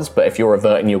thing was, but if you're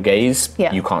averting your gaze,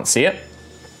 you can't see it.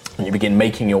 And you begin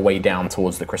making your way down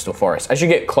towards the Crystal Forest. As you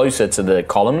get closer to the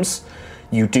columns,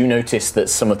 you do notice that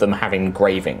some of them have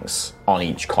engravings on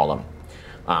each column.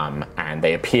 And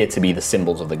they appear to be the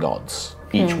symbols of the gods.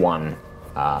 Each one,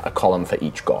 a column for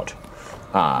each god.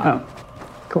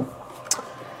 Cool.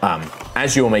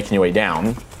 As you're making your way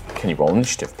down, can you roll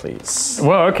initiative, please?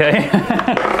 Well, okay.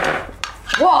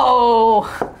 Whoa!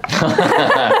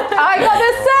 I got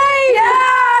the save!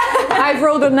 Yeah! I've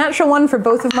rolled a natural one for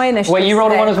both of my initiatives. Wait, you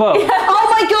rolled a one as well? Oh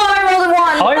my god, I rolled a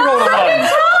 1! I rolled a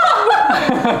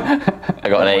 1. I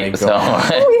got an 8, so.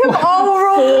 We have all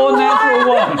rolled 4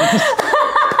 natural ones.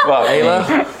 Well,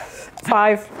 Ayla,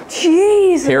 5.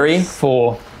 Jeez. Piri,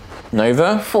 4.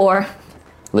 Nova, 4.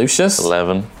 Lucius.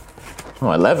 11.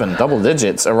 Oh, 11, double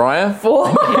digits. Araya, 4.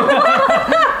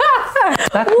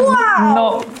 That's Wow.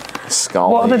 not.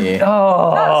 Scaldy.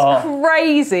 Oh.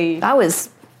 Crazy. That was.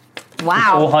 All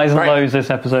Wow. highs and Right. lows this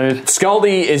episode.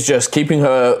 Scaldy is just keeping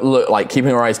her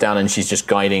eyes down, and she's just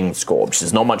guiding Scorb.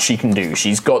 There's not much she can do.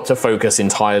 She's got to focus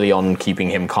entirely on keeping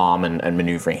him calm and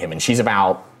maneuvering him, and she's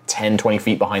about 10, 20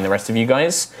 feet behind the rest of you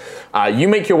guys. You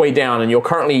make your way down, and you're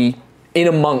currently in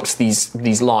amongst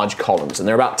these large columns, and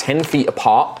they're about 10 feet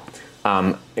apart,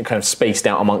 kind of spaced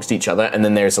out amongst each other, and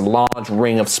then there's a large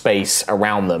ring of space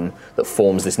around them that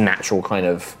forms this natural kind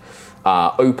of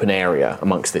open area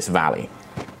amongst this valley.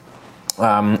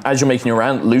 As you're making your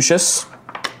round, Lucius,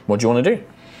 what do you want to do?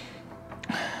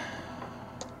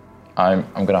 I'm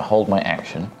going to hold my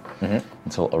action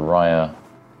until Araya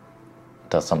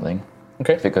does something.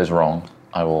 Okay. If it goes wrong,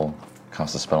 I will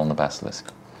cast a spell on the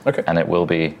basilisk. Okay. And it will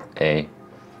be a...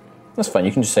 That's fine.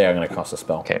 You can just say I'm going to cast a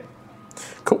spell. Okay.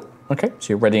 Cool. Okay, so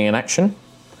you're readying an action.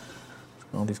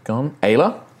 Scaldy's gone.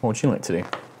 Ayla, what would you like to do?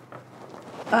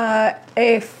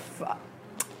 If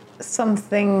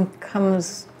something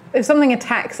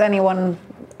attacks anyone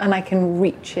and I can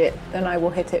reach it, then I will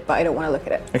hit it, but I don't want to look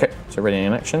at it. Okay, so readying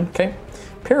an action. Okay.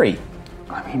 Piri,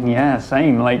 I mean, yeah,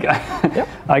 same. Like,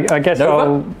 I guess Nova?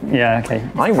 I'll. Yeah, okay.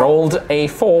 I rolled a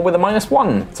 4 with a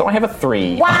 -1, so I have a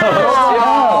 3.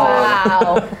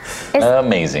 Wow.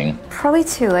 Amazing. Probably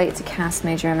too late to cast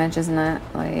Major Image, isn't it?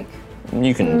 Like,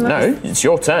 You can, no, it's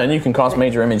your turn. You can cast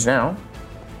Major Image now.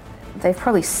 they've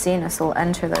probably seen us all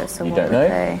enter though, so You what don't would know,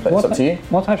 they? but it's up to you.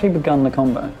 What's actually begun the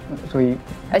combat? So we.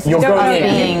 You're going in.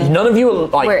 being- None of you are We're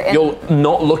like in. you're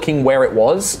not looking where it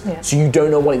was, so you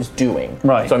don't know what it's doing.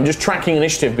 Right. So I'm just tracking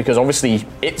initiative because obviously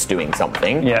it's doing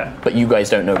something. Yeah. But you guys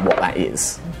don't know what that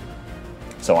is.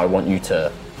 So I want you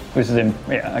to. This is in.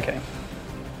 Yeah, okay.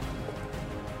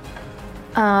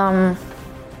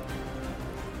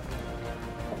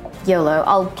 YOLO.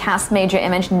 I'll cast Major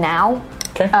Image now.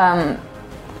 Okay.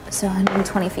 So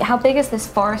 120 feet. How big is this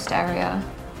forest area?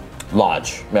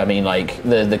 Large. I mean, like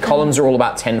the columns are all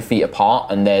about 10 feet apart,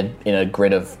 and they're in a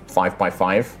grid of 5 by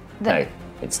 5. No,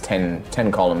 it's 10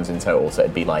 columns in total, so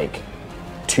it'd be like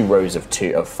 2 rows of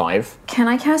 5. Can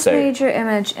I cast So- Major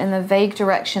Image in the vague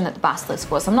direction that the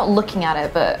basilisk was? I'm not looking at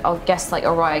it, but I'll guess like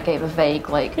Araya gave a vague,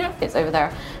 like, it's over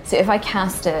there. So if I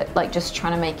cast it, like just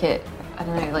trying to make it, I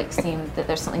don't know, like seem that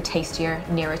there's something tastier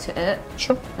nearer to it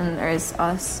Sure. than there is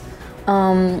us.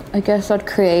 I guess I'd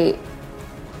create,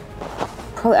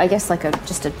 probably, I guess like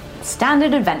just a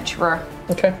standard adventurer.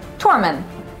 Okay. Tormund.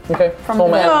 Okay. From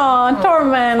Torman. Oh,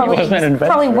 Torman.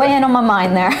 Probably weighing on my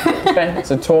mind there. Okay.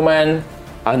 So Torman,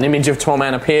 an image of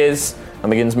Torman appears and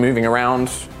begins moving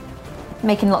around.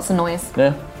 Making lots of noise.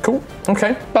 Yeah. Cool.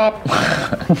 Okay. Bop.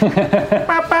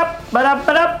 Bop, bop, ba-dup,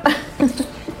 ba-dup.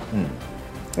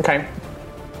 Okay.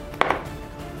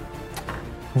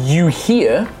 You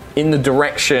hear in the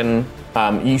direction,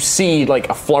 you see like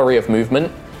a flurry of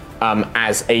movement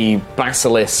as a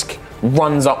basilisk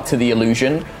runs up to the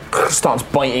illusion, starts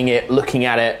biting it, looking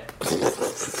at it,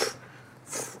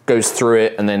 goes through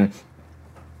it, and then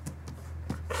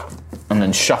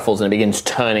shuffles and it begins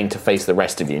turning to face the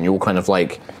rest of you. And you all kind of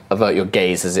like avert your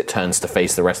gaze as it turns to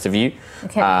face the rest of you.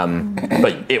 Okay.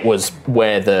 But it was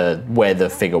where the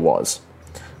figure was.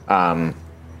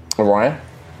 Araya?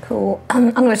 Cool.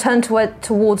 I'm going to turn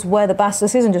towards where the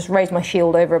basilisk is and just raise my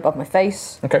shield over above my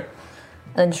face. Okay.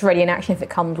 And then just ready in action. If it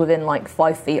comes within like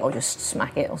 5 feet, I'll just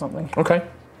smack it or something. Okay.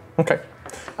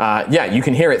 Yeah, you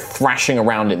can hear it thrashing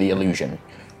around at the illusion.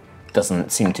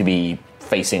 Doesn't seem to be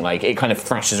facing, like, it kind of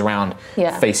thrashes around,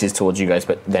 faces towards you guys,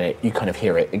 but then you kind of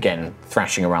hear it again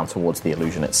thrashing around towards the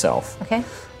illusion itself. Okay.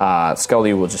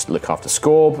 Scully will just look after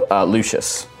Scorb.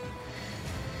 Lucius.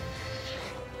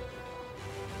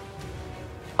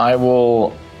 I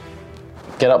will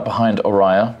get up behind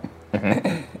Oriah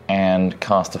and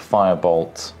cast a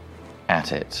firebolt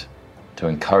at it to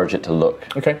encourage it to look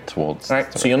towards. All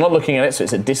right, so you're not looking at it, so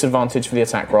it's a disadvantage for the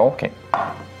attack roll. Okay.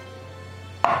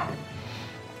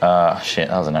 Shit,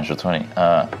 that was a natural 20.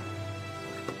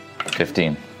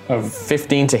 15.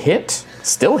 15 to hit.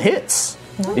 Still hits,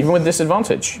 even with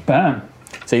disadvantage. Bam.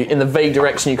 So in the vague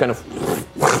direction, you kind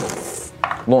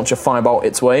of launch a firebolt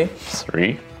its way.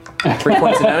 3. 3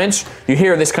 points of damage. You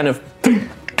hear this kind of...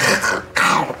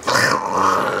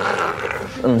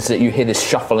 and so you hear this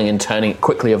shuffling and turning,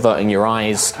 quickly averting your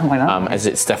eyes as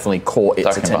it's definitely caught its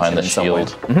Ducking attention behind the in some way.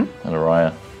 shield and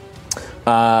Oriah.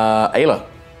 Ayla.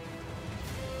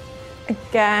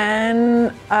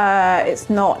 Again, it's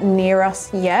not near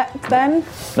us yet then.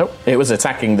 Nope, it was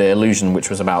attacking the illusion, which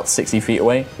was about 60 feet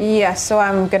away. Yes, so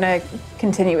I'm going to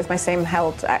continue with my same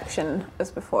held action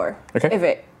as before. Okay. If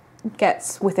it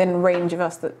gets within range of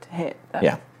us to hit. Then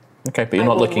Yeah. Okay, but you're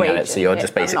not looking at it, so you're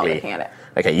just basically... I'm not looking at it.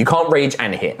 Okay, you can't rage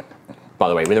and hit. By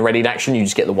the way, with a readied action, you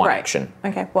just get the one action.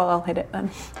 Okay, well, I'll hit it then.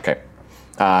 Okay.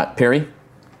 Piri?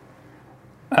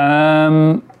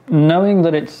 Knowing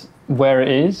that it's where it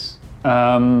is,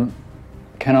 can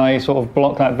I sort of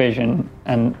block that vision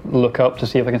and look up to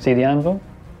see if I can see the anvil?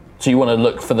 So you want to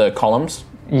look for the columns?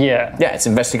 Yeah. Yeah, it's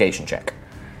investigation check.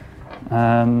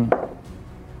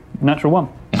 Natural 1.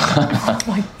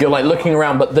 You're like looking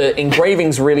around, but the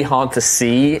engraving's really hard to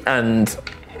see, and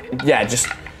yeah, just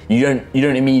you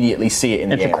don't immedially see it in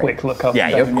the area. It's a quick look up. Yeah,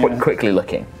 you're quickly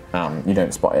looking. You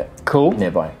don't spot it. Cool.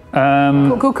 Nearby. Cool.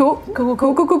 And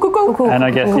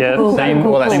I guess same.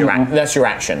 Well, that's your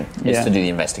action. Is to do the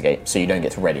investigate, so you don't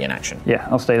get to ready in action. Yeah,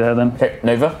 I'll stay there then. Okay,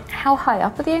 Nova. How high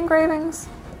up are the engravings?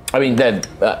 I mean, they're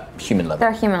human level.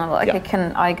 They're human level. Okay, Yeah.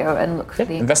 can I go and look for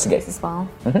the investigate as well?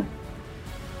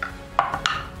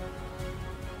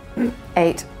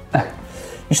 8.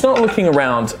 You start looking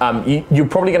around. You're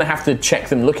probably going to have to check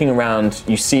them. Looking around,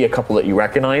 you see a couple that you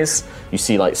recognize. You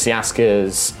see like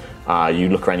Siaska's. You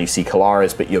look around, you see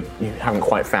Kalara's, but you haven't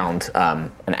quite found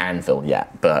an anvil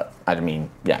yet. But I mean,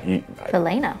 yeah,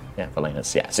 Velena. Yeah,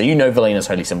 Velena's. Yeah, so you know Velena's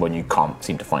holy symbol, and you can't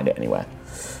seem to find it anywhere.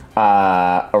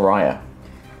 Araya.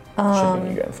 Should have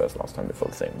been you going first last time before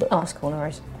the thing, but that's cool, no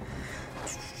worries.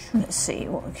 Let's see,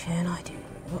 what can I do?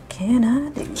 What can I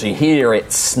do? So you hear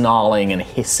it snarling and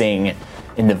hissing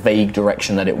in the vague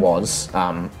direction that it was,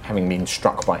 having been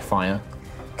struck by fire.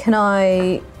 Can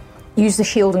I use the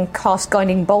shield and cast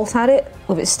Guiding Bolt at it,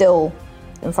 or if it's still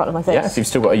in front of my face? Yeah, if you've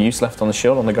still got a use left on the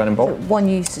shield on the Guiding Bolt. One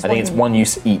use. I think it's one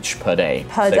use each per day.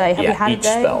 Per day. Have you had each a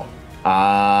day? spell.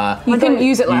 You didn't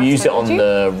use it last time. You used it on did you?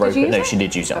 the rope. Did you use No, it? she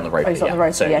did use it on the rope. Oh, it's on the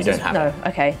rope, so yeah, you don't have it. No,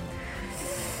 okay.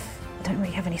 I don't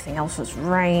really have anything else that's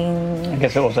range. I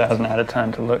guess it also hasn't had a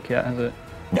turn to look yet, has it?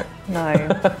 No. No.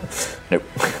 Nope.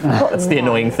 That's the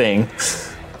annoying thing.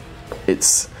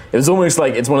 It was almost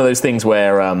like it's one of those things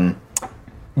where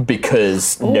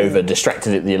because Nova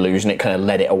distracted it, the illusion, it kind of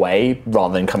led it away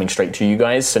rather than coming straight to you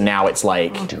guys. So now it's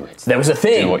like there was a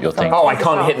thing. Do what you're thinking. Oh, I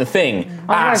can't hit the thing.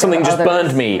 Something just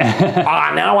burned me.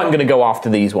 Now I'm going to go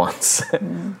after these ones.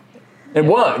 It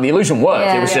worked. The illusion worked.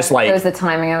 Yeah, it was just like it was the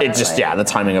timing of it. The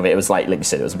timing of it. It was like you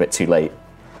said, it was a bit too late.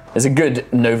 There's a good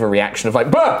Nova reaction of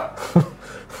like, bah!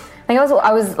 I think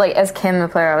I was like, as Kim, the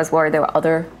player, I was worried there were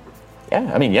other. Yeah,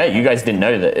 I mean, you guys didn't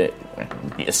know that.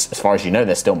 As far as you know,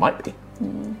 there still might be.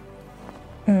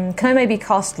 Can I maybe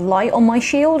cast light on my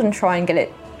shield and try and get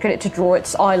it get it to draw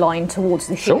its eye line towards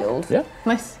the shield. Yeah.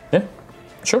 Nice. Yeah.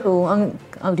 Sure. Cool.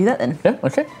 I'll do that then. Yeah.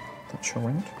 Okay. That's your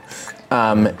range.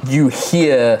 You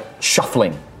hear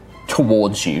shuffling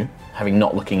towards you, having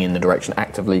not looking in the direction,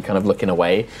 actively kind of looking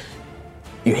away.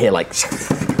 You hear like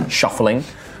shuffling,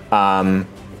 and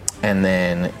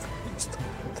then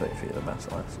 30 feet of the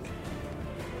basilisk.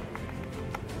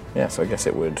 Yeah, so I guess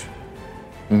it would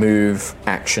move,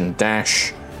 action,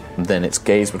 dash, and then its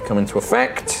gaze would come into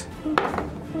effect.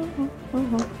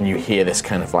 And you hear this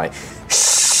kind of like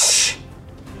shh.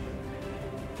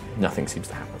 Nothing seems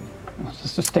to happen.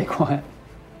 Just stay quiet.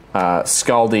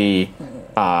 Scaldi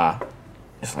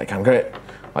is like, I'm good.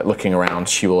 Like looking around,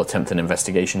 she will attempt an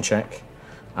investigation check.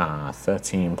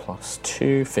 13 plus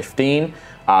 2, 15.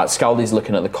 Scaldi's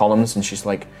looking at the columns and she's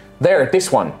like, there,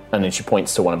 this one. And then she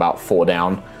points to one about 4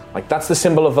 down. Like, that's the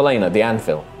symbol of Velena, the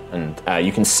anvil. And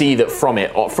you can see that from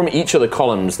it, from each of the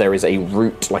columns, there is a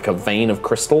root, like a vein of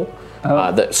crystal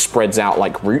that spreads out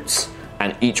like roots.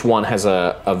 And each one has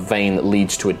a vein that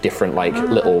leads to a different, like,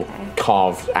 little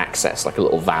carved access, like a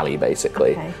little valley,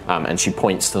 basically. Okay. And she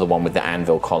points to the one with the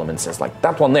anvil column and says, like,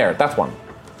 that one there, that one.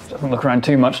 Doesn't look around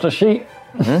too much, does she?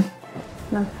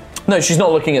 No, she's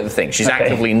not looking at the thing. She's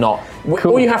actively not.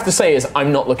 Cool. All you have to say is,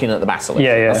 I'm not looking at the basilisk.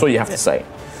 Yeah. That's all you have to say.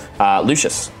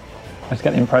 Lucius. I just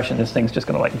get the impression this thing's just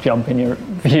going to like jump in your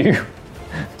view.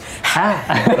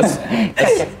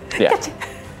 Yeah.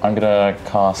 I'm gonna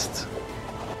cast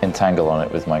Entangle on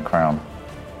it with my crown.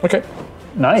 Okay.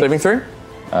 Nice. Saving through?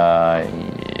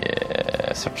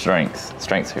 Yeah, so strength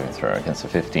saving throw against a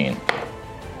 15.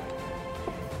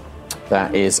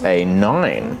 That is a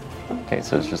 9. Okay,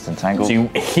 so it's just entangled. So you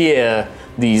hear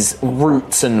these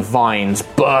roots and vines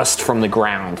burst from the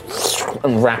ground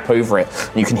and wrap over it.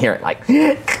 And you can hear it like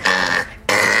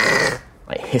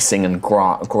hissing and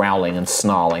growling and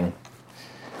snarling.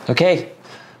 Okay,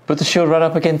 put the shield right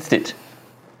up against it.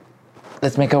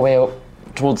 Let's make our way out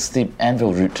towards the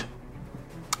anvil route.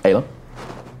 Ayla?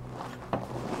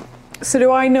 So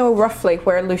do I know roughly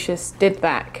where Lucius did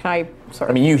that? Can I sort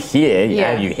of... I mean, you hear,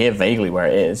 Yeah. you hear vaguely where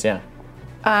it is, yeah.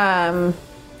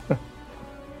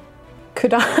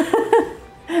 Could I...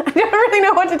 I don't really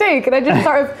know what to do. Could I just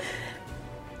sort of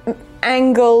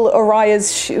angle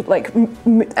Araya's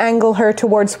angle her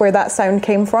towards where that sound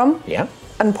came from? Yeah.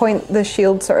 And point the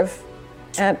shield sort of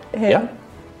at him? Yeah.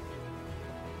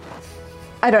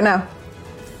 I don't know.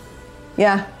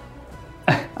 Yeah.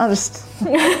 I'll just...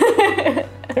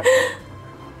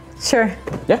 Sure.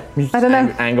 Yeah. I don't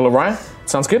know. Angle Araya.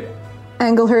 Sounds good.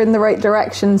 Angle her in the right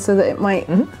direction so that it might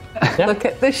look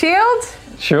at the shield.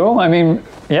 Sure. I mean,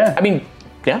 yeah.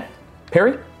 Yeah.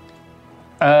 Perry?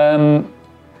 I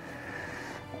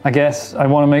guess I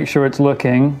want to make sure it's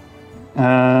looking.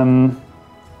 I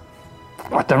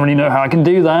don't really know how I can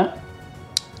do that.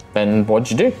 Then what'd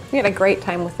you do? We had a great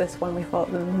time with this when we fought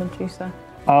the Medusa.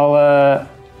 I'll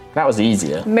That was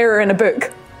easier. Mirror in a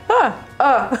book.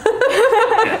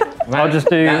 I'll just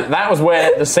do. That was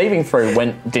where the saving throw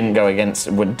didn't go against.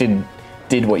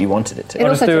 Did what you wanted it to. It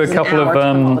I'll just also do a takes an couple hour of to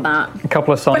come up with that. a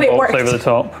couple of sun But it bolts worked. over the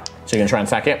top. So you're gonna try and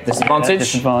attack it. Disadvantage.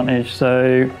 Disadvantage.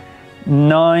 So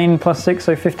 9 plus 6,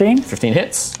 so 15. 15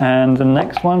 hits. And the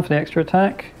next one for the extra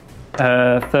attack.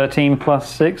 13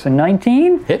 plus 6, so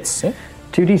 19. Hits. Yeah.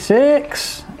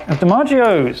 2d6 of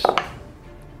DiMaggio's.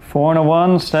 4 and a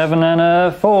 1, 7 and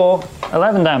a 4.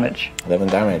 11 damage. 11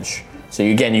 damage. So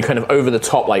you kind of over the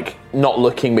top, like not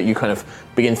looking, but you kind of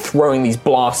begin throwing these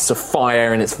blasts of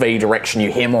fire in its vague direction. You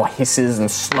hear more hisses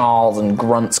and snarls and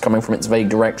grunts coming from its vague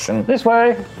direction. This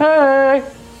way. Hey!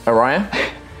 Araya?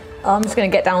 I'm just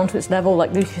going to get down to its level,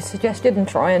 like Lucius suggested, and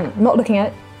try and not looking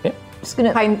at it. Yep. Just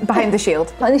going to Behind the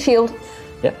shield. behind the shield.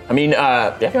 Yeah. I mean,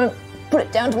 yeah. Gonna put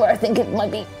it down to where I think it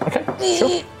might be. Okay.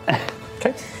 Sure.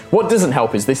 Okay. What doesn't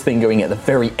help is this thing going at the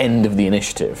very end of the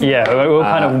initiative. Yeah, we're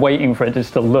kind of waiting for it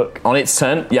just to look. On its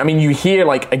turn, yeah, I mean, you hear,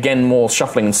 like, again, more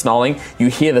shuffling and snarling. You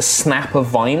hear the snap of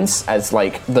vines as,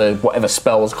 like, whatever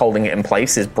spell was holding it in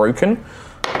place is broken.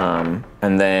 And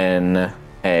then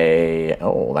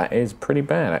that is pretty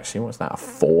bad, actually. What's that, a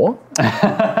 4?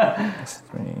 That's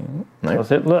 3. No.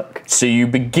 Does it look? So you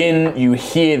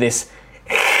hear this...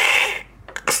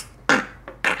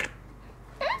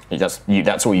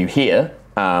 That's all you hear.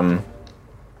 And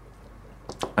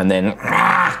then...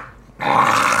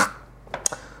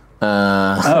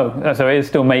 so it is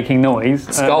still making noise.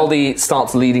 Scaldi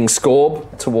starts leading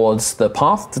Scorb towards the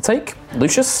path to take.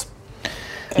 Lucius?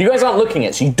 You guys aren't looking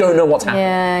at it, so you don't know what's happening.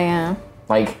 Yeah.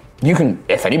 Like, you can...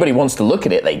 If anybody wants to look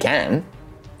at it, they can.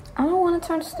 I don't want to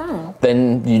turn to stone.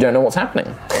 Then you don't know what's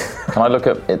happening. Can I look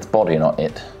at its body, not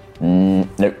it?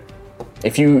 Nope.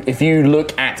 If you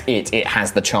look at it, it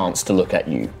has the chance to look at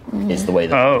you. Is the way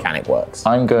that the mechanic works.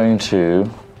 I'm going to.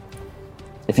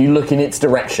 If you look in its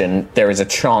direction, there is a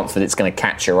chance that it's going to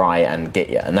catch your eye and get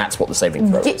you, and that's what the saving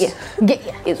throw is. Get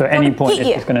you. So at any point,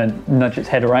 it's going to nudge its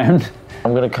head around.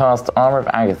 I'm going to cast Armor of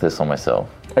Agathis on myself.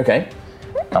 Okay.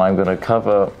 And I'm going to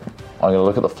cover. I'm going to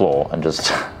look at the floor and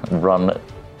just run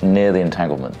near the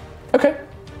entanglement. Okay.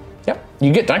 Yep.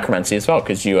 You get Dichromancy as well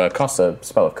because you cast a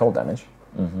spell of cold damage.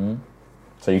 Mm-hmm.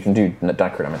 So you can do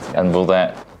Dichromancy. And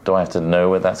do I have to know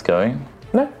where that's going?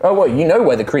 No. Oh, well, you know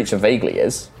where the creature vaguely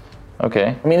is.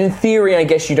 Okay. I mean, in theory, I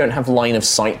guess you don't have line of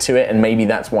sight to it, and maybe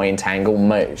that's why Entangle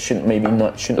shouldn't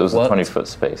It was a work. 20-foot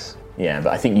space. Yeah,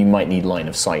 but I think you might need line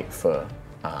of sight for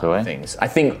things. I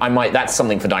think I might. That's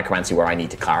something for Dichromancy where I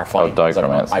need to clarify. Oh,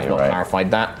 Dichromancy, I've not right.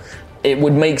 clarified that. It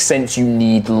would make sense you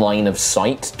need line of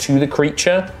sight to the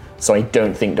creature, so I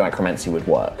don't think Dichromancy would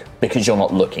work, because you're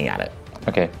not looking at it.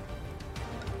 Okay.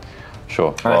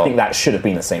 Sure. And I think that should have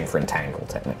been the same for Entangle,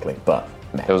 technically, but...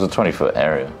 No. It was a 20-foot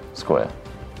area, square.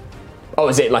 Oh,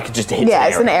 is it like it just hits Yeah, an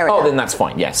it's an area. Oh, then that's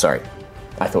fine. Yeah, sorry.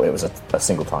 I thought it was a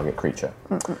single target creature.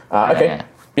 Okay.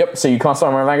 Yep, so you cast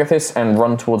Armor of Agathis and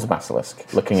run towards the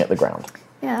Basilisk, looking at the ground.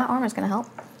 Yeah, that armor's going to help.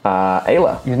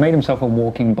 Ayla, He's made himself a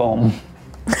walking bomb.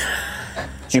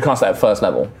 did you cast that at first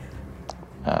level?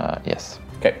 Yes.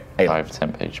 Okay, Ayla. 5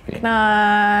 temp HP. Can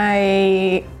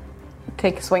I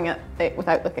take a swing at it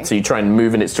without looking? So you try and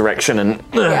move in its direction and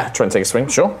try and take a swing.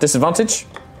 Sure. Disadvantage?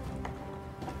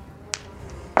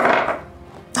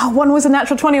 Oh, one was a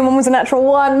natural 20 and one was a natural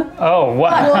 1. Oh,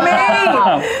 wow. Me!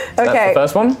 That's the Okay.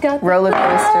 first one. Roller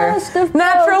coaster.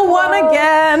 Natural 1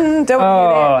 again. Don't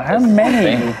Oh, need it. how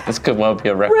many? This could well be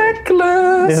a record.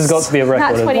 Reckless. This has got to be a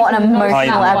record. What an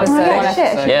emotional episode.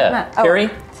 Shit. Yeah. Fury?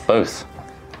 Both.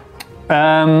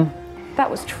 That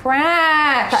was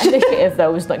trash. That initiative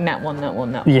though was like nat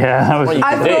 1. Yeah, that was. What you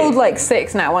I've could do, rolled like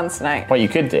 6 now once tonight. what you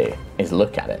could do is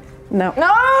look at it. No.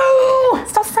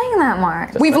 Stop saying that,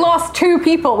 Mark. We've lost 2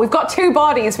 people. We've got 2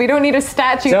 bodies. We don't need a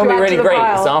statue That'll to be add really to the great.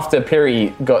 pile. So after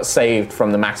Piri got saved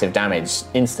from the massive damage,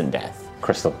 instant death.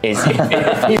 Crystal. Is if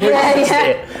he resists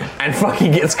it and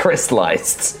fucking gets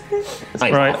crystallized.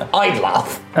 Right. I'd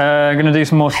laugh. I'm going to do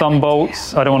some more sun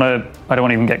bolts. I don't want to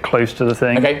even get close to the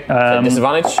thing. Okay, so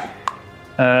disadvantage.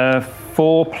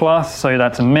 4 plus, so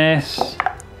that's a miss.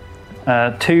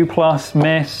 2 plus,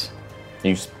 miss.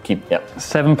 You just keep,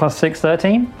 7 plus 6,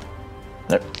 13.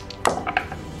 Nope.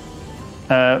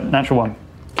 Natural 1.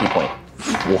 Key point.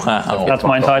 Wow. That's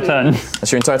my entire turn.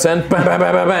 That's your entire turn. Bam, bam,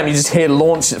 bam, bam, bam. You just hear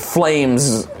launch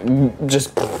flames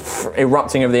just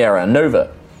erupting over the area.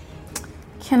 Nova.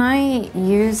 Can I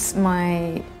use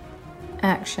my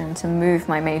action to move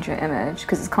my major image?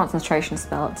 Because it's a concentration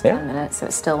spell up to 10 minutes, so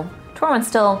it's still... Tormund's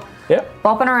still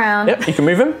bopping around. Yep, you can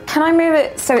move him. Can I move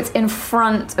it so it's in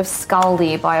front of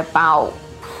Scaldi by about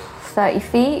 30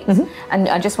 feet? And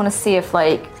I just want to see if,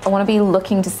 I want to be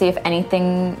looking to see if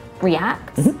anything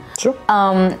reacts. Sure.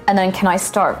 And then can I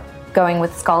start going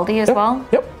with Scaldi as well?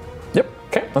 Yep.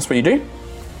 Okay, that's what you do.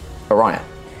 Orion.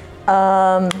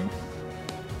 I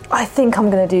think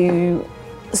I'm going to do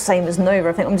the same as Nova.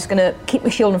 I think I'm just going to keep my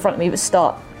shield in front of me but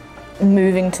start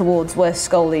moving towards where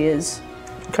Scully is.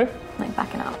 Okay. Like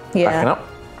backing up. Yeah. Backing up.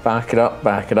 Back it up.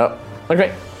 Back it up.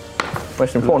 Okay.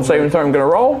 Most important saving throw I'm going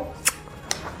to roll.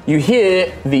 You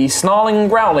hear the snarling and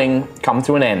growling come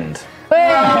to an end.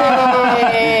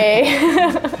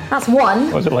 That's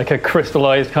 1. Was it like a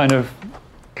crystallized kind of...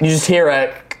 You just hear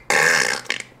a...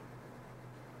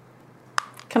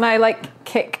 Can I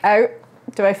kick out?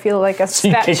 Do I feel like a So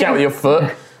you statue? kick out with your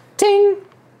foot. Ting,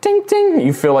 ting, ting.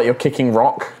 You feel like you're kicking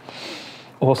rock.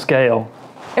 or scale?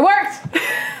 It worked!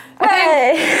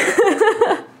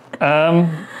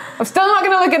 I'm still not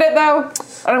going to look at it though.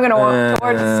 I'm going to walk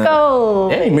towards the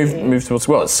skull. Yeah, you move towards...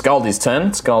 Well, it's Scaldi's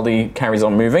turn. Scaldi carries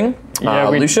on moving. Yeah,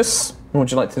 Lucius, what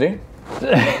would you like to do?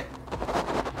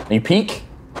 You peek.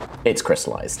 It's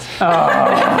crystallized.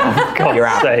 God You're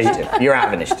out of sake. initiative. You're out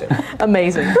of initiative.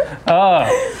 Amazing.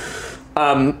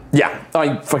 Yeah,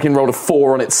 I fucking rolled a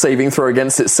 4 on its saving throw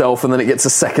against itself, and then it gets a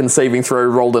second saving throw,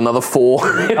 rolled another 4.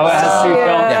 Oh, it has 2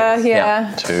 films.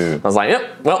 Yeah. 2. I was like,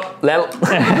 yep, well,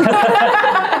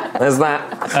 there's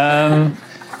that.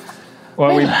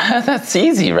 Well, That's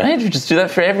easy, right? We just do that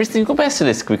for every single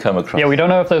basilisk we come across. yeah, we don't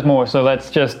know if there's more, so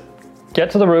let's just get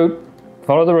to the route,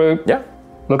 follow the route, Yeah.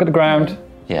 look at the ground,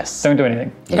 Yes. don't do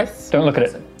anything. Yes. Don't look at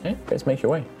it. Yeah, let's make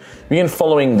your way. You begin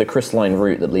following the crystalline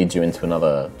route that leads you into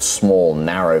another small,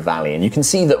 narrow valley, and you can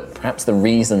see that perhaps the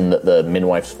reason that the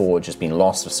Midwife's Forge has been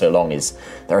lost for so long is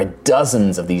there are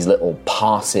dozens of these little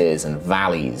passes and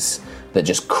valleys that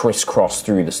just crisscross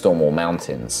through the Stormwall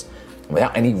Mountains.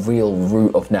 without any real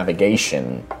route of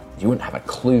navigation, you wouldn't have a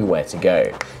clue where to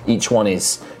go. Each one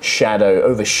is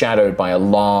overshadowed by a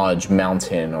large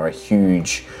mountain or a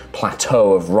huge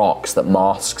plateau of rocks that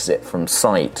masks it from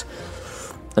sight.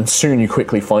 And soon you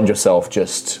quickly find yourself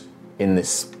just in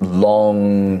this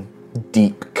long,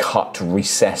 deep-cut,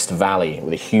 recessed valley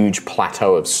with a huge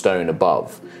plateau of stone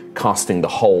above, casting the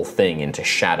whole thing into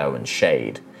shadow and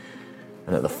shade.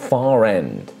 And at the far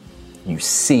end, you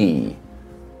see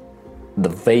the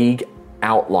vague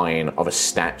outline of a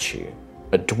statue,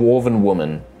 a dwarven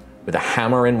woman with a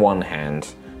hammer in one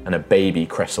hand and a baby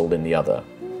crestled in the other.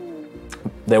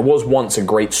 There was once a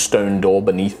great stone door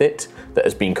beneath it that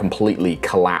has been completely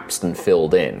collapsed and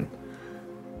filled in.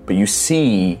 But you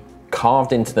see,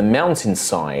 carved into the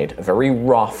mountainside, a very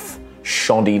rough,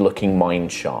 shoddy-looking mine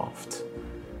shaft.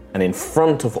 And in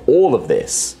front of all of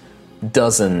this,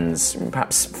 dozens,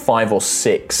 perhaps 5 or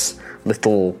 6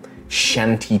 little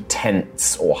shanty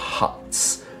tents or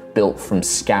huts built from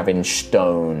scavenged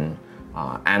stone,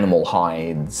 animal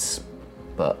hides,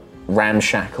 but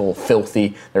ramshackle,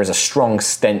 filthy. There is a strong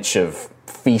stench of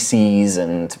feces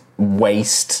and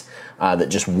waste that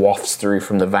just wafts through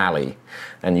from the valley.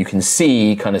 And you can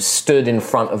see, kind of stood in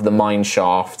front of the mine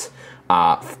shaft,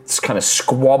 kind of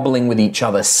squabbling with each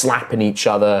other, slapping each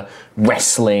other,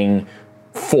 wrestling,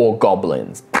 4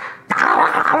 goblins.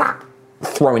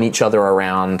 Throwing each other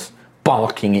around,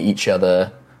 barking at each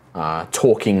other,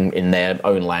 talking in their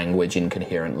own language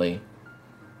incoherently.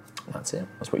 That's it.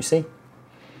 That's what you see.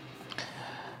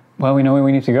 Well, we know where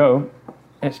we need to go.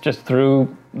 It's just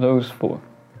through those 4.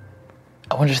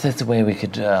 I wonder if there's a way we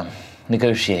could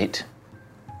negotiate.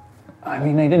 I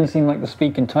mean, they didn't seem like the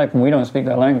speaking type, and we don't speak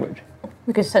that language.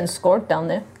 We could send Scord down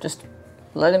there. Just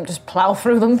let him just plow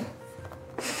through them.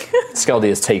 Scaldy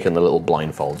has taken the little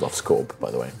blindfolds off Scorp,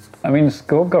 by the way. I mean,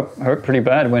 Scorp got hurt pretty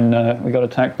bad when we got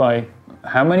attacked by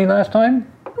how many last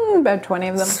time? About 20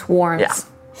 of them. Swarms. Yeah.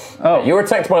 Oh, You were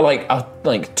attacked by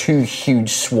like 2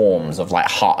 huge swarms of like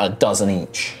a dozen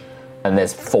each, and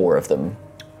there's 4 of them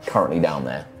currently down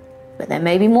there. But there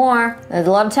may be more. There's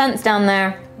a lot of tents down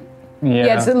there.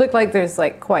 Yeah, does it look like there's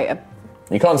like quite a...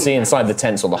 You can't see inside the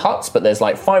tents or the huts, but there's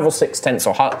like 5 or 6 tents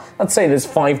or hut. I'd say there's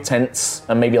 5 tents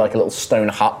and maybe like a little stone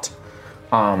hut.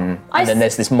 And then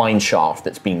there's this mine shaft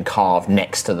that's been carved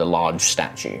next to the large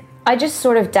statue. I just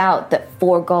sort of doubt that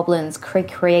 4 goblins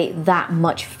could create that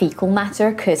much fecal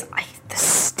matter, because the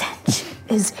stench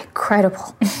is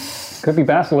incredible. Could be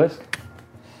basilisk.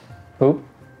 Poop.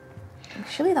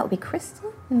 Surely that would be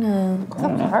crystal? No.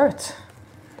 That would hurt.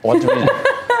 What do we?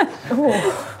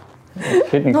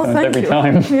 Kidney stones every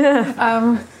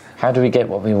time. How do we get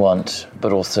what we want,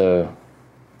 but also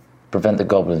prevent the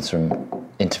goblins from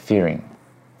interfering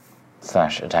 /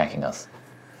 attacking us?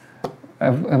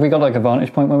 Have we got like a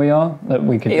vantage point where we are that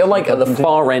we could? You're like at the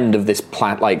far end of this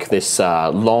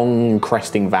long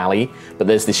cresting valley, but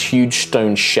there's this huge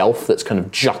stone shelf that's kind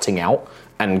of jutting out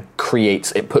and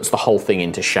puts the whole thing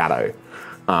into shadow.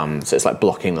 So it's like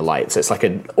blocking the light. So it's like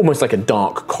almost like a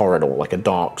dark corridor, like a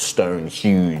dark stone,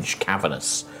 huge,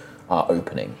 cavernous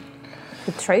opening.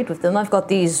 We trade with them. I've got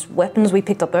these weapons we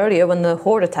picked up earlier when the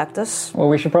horde attacked us. Well,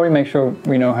 we should probably make sure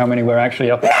we know how many we're actually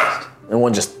up against. And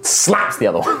one just slaps the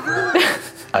other one.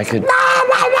 I could.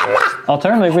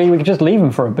 Alternatively, we could just leave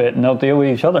them for a bit and they'll deal with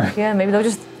each other. Yeah, maybe they'll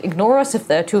just ignore us if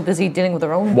they're too busy dealing with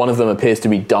their own. One of them appears to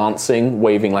be dancing,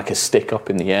 waving like a stick up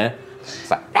in the air.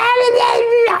 It's like,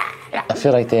 I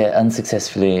feel like they're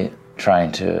unsuccessfully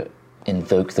trying to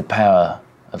invoke the power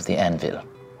of the anvil.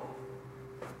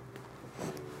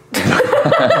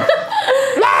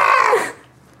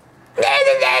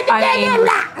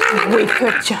 I mean, we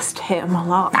could just hit them a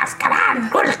lot.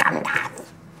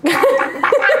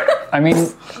 I mean,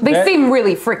 They seem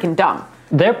really freaking dumb.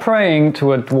 they're praying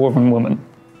to a dwarven woman.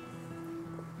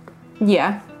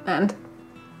 Yeah, and?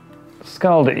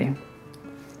 Scaldy.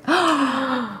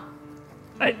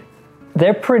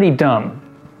 They're pretty dumb.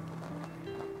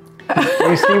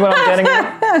 You see what I'm getting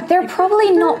at? They're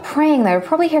probably not praying. They're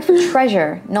probably here for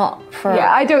treasure, not for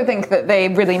Yeah, I don't think that they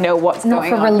really know what's not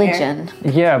going for on religion.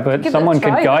 Yeah, but Give it a someone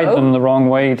try, could guide though. them the wrong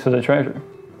way to the treasure.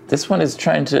 This one is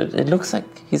trying to. It looks like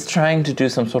he's trying to do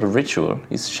some sort of ritual.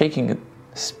 He's shaking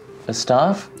a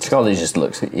staff. Scaldy just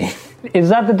looks at you. Is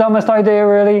that the dumbest idea,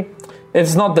 really?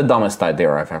 It's not the dumbest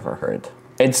idea I've ever heard.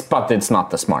 But it's not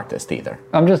the smartest either.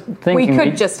 I'm just We thinking.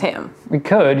 could just hit them. We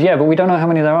could, yeah, but we don't know how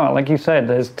many there are. Like you said,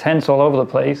 there's tents all over the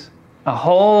place. A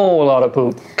whole lot of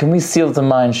poop. Can we seal the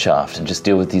mine shaft and just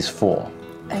deal with these 4?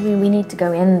 I mean, we need to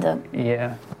go in them.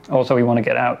 Yeah. Also, we want to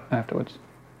get out afterwards.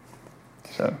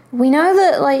 So. We know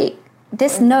that, like,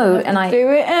 this note, and I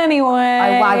Do it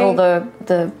anyway. waggle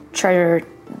the treasure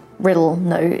riddle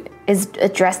note is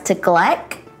addressed to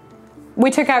Gleck. We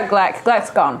took out Gleck. Gleck's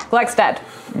gone. Gleck's dead.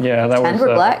 Yeah, that And was...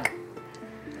 Gleck.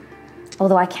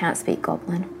 Although I can't speak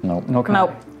Goblin. Nope.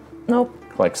 Nope. Nope.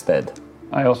 Gleck's dead.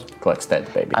 I also... Gleck's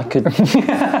dead, baby. I could.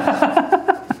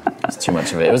 It's too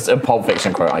much of it. It was a Pulp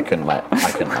Fiction quote. I couldn't let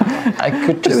that. I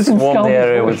could just was in swarm the Scum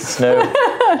area before. with snow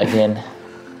again.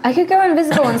 I could go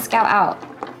invisible and scout out.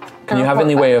 Can you have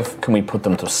any way of? Can we put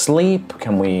them to sleep?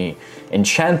 Can we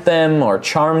enchant them or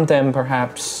charm them,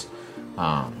 perhaps?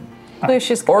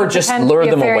 Lucius, Or can just pretend to lure be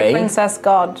a them fairy away. princess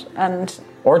god and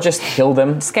Or just kill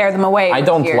them? scare them away. I with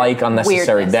don't your like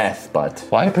unnecessary weirdness. death, but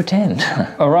Why pretend?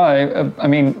 Alright, I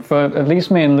mean, for at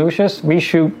least me and Lucius, we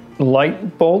shoot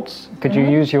light bolts. Could you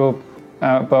use your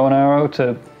bow and arrow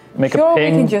to make Sure, a we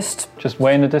ping? can just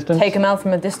way in the distance? take him out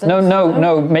from a distance.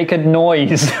 No, make a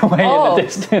noise way in the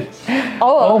distance.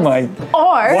 Oh my,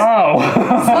 Or wow.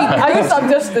 I guess I'm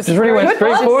just this. Just really went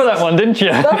straight for that one, didn't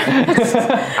you?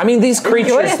 I mean, these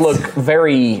creatures it. look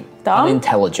very Dumb?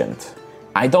 unintelligent.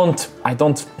 I don't.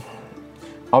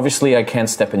 Obviously, I can't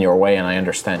step in your way, and I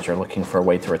understand you're looking for a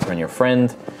way to return your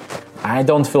friend. I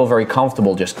don't feel very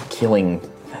comfortable just killing.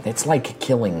 It's like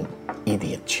killing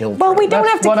idiot children. well, we don't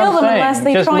That's have to what kill I'm them saying. unless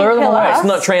they Just try lure and them kill away. us. It's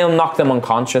not trying to knock them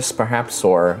unconscious, perhaps,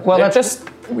 or Well, they're that's-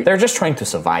 just trying to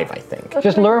survive. I think.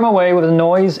 Just lure him away with a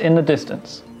noise in the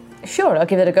distance. Sure, I'll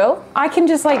give it a go. I can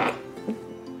just like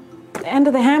end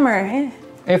of the hammer.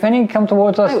 If any come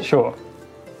towards us, sure.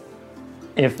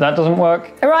 If that doesn't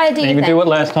work, Araya, do then you you can do think? it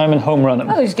last time and home run them.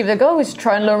 I'll just give it a go. Just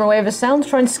try and lure them away with a sound,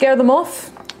 try and scare them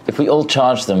off. If we all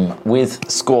charge them with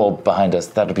Squall behind us,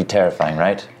 that would be terrifying,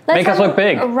 right? Make us have look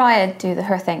big. Araya do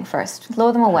her thing first.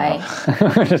 Lure them away.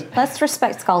 Let's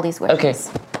respect Scaldy's wishes. Okay.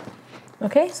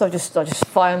 Okay, so I'll just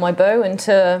fire my bow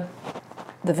into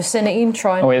the vicinity and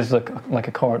try and... Oh, it's like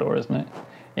a corridor, isn't it?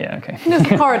 Yeah, okay.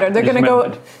 Just a corridor. They're Just going to go.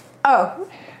 remembered. Oh,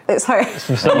 it's her.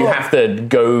 You have to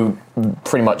go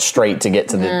pretty much straight to get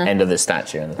to the end of the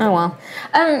statue. Oh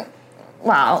well.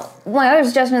 Well, my other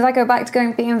suggestion is I go back to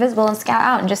going be invisible and scout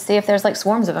out and just see if there's like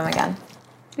swarms of them again.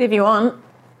 If you want.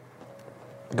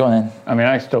 Go on then. I mean,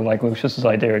 I still like Lucius's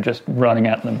idea of just running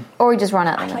at them, Or we just run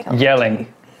at them like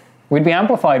yelling. We'd be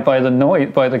amplified by the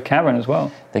noise, by the cavern as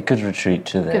well. They could retreat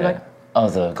to their like-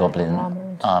 other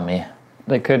goblin army.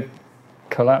 They could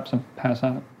collapse and pass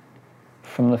out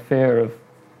from the fear of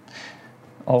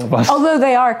all of us. Although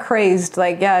they are crazed,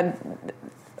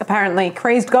 apparently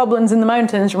crazed goblins in the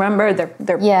mountains. Remember,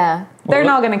 they're Yeah. they're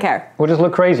not going to care. We'll just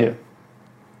look crazier.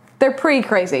 They're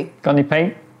pre-crazy. Got any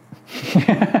paint?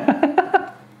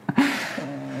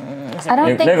 I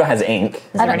don't think Nova has ink.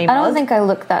 I don't think I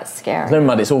look that scary. No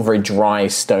mud. It's all very dry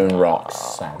stone rocks.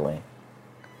 Sadly.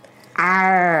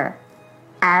 Arr.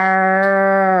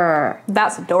 Arr.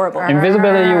 That's adorable.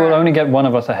 Invisibility will only get one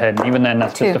of us ahead, and even then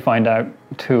that's Two. just to find out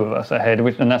two of us ahead,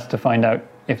 and that's to find out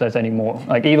if there's any more.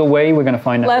 Like, either way, we're going to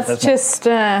find out. if Let's there's just.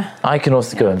 I can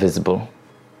also go invisible.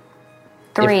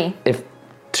 3. If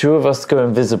two of us go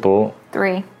invisible,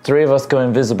 3. three of us go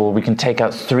invisible, we can take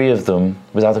out three of them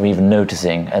without them even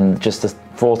noticing, and just the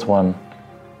fourth one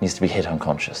needs to be hit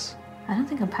unconscious. I don't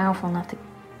think I'm powerful enough to.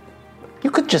 You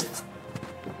could just...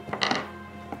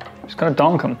 Just gotta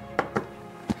donk them.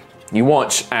 You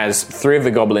watch as three of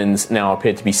the goblins now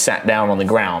appear to be sat down on the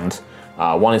ground.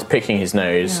 One is picking his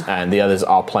nose, and the others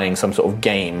are playing some sort of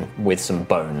game with some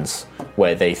bones,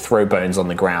 where they throw bones on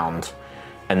the ground,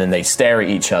 and then they stare at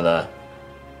each other,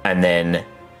 and then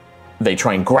they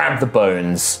try and grab the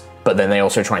bones, but then they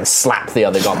also try and slap the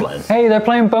other goblin. Hey, they're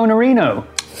playing Bonarino.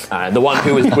 The one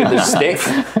who was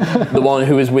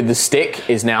with the stick,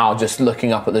 is now just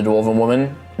looking up at the dwarven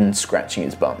woman and scratching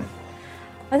his bum.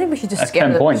 I think we should just That's scare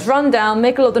 10 them. points. Just run down,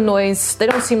 make a lot of noise. They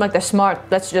don't seem like they're smart.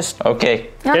 Let's just Okay.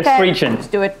 Get screeching. let's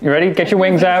do it. You ready? Get your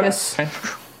wings out. Just-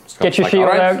 Get your Like, shield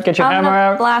alright. out. Get your I'm hammer gonna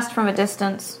out. blast from a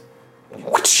distance.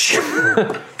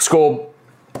 Scorb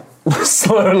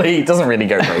slowly, doesn't really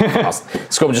go very fast.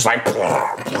 Scorb just like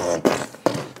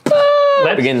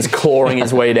begins clawing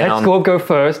his way Let's down. go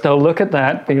first. They'll look at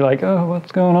that, be like, oh,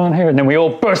 what's going on here? And then we all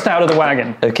burst out of the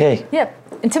wagon. Okay. Yep.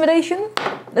 Intimidation.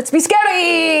 Let's be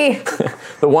scary.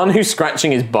 The one who's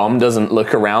scratching his bum doesn't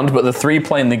look around, but the three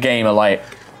playing the game are like,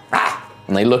 ah!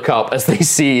 And they look up as they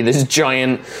see this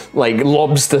giant, like,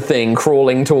 lobster thing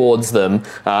crawling towards them.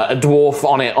 A dwarf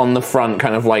on it on the front,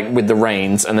 kind of like with the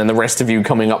reins, and then the rest of you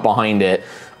coming up behind it.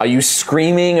 Are you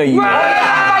screaming? Are you?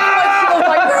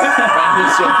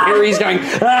 Here he's going,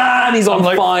 ah! And he's on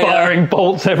Like fire. firing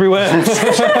bolts everywhere.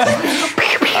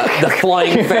 The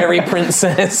flying fairy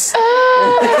princess.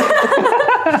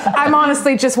 I'm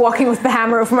honestly just walking with the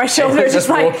hammer over my shoulder, just just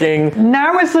like. walking.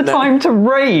 Now is the time to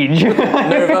rage.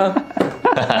 Nova.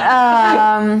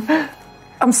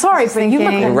 I'm sorry, but you look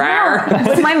Thinking. like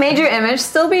Would my major image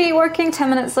still be working 10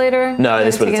 minutes later? No,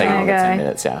 this would have taken Okay. 10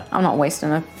 minutes, yeah. I'm not wasting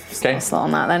a Okay. slot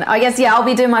on that then. I guess, yeah, I'll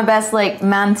be doing my best, like,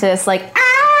 mantis, like,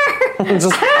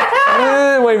 Just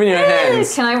waving your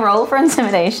hands. Can I roll for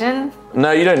intimidation?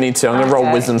 No, you don't need to. I'm going to roll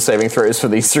Okay. wisdom saving throws for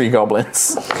these 3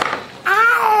 goblins.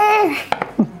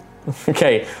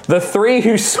 Okay, the 3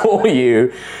 who saw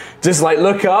you just like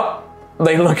look up,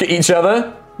 they look at each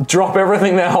other, drop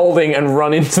everything they're holding, and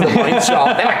run into the mine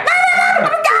shaft. They're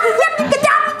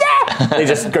like, they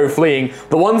just go fleeing.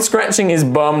 The one scratching his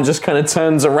bum just kind of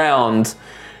turns around,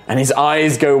 and his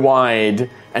eyes go wide,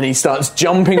 and he starts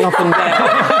jumping up and down.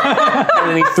 And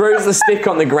then he throws the stick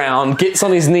on the ground, gets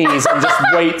on his knees, and just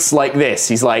waits like this.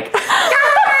 He's like,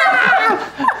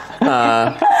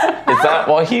 Is that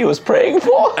what he was praying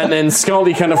for? and then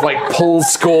Scaldy kind of like pulls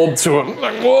Scorb to him,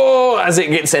 like, whoa, as it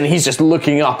gets in. He's just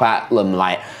looking up at them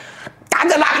like,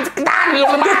 and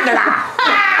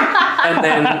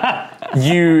then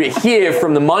you hear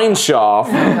from the mine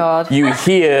shaft, God. you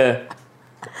hear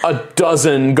a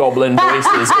dozen goblin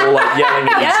voices all like yelling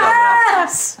at each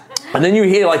other. And then you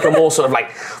hear like a more sort of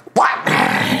like, what?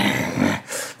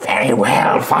 Very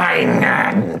well, fine,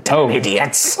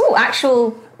 idiots. Ooh,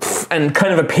 actual... And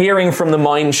kind of appearing from the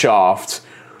mine shaft,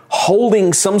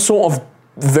 holding some sort of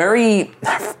very,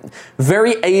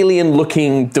 very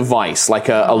alien-looking device, like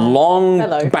a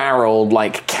long-barreled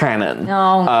like cannon,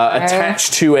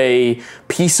 attached to a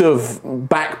piece of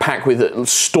backpack with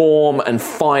storm and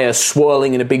fire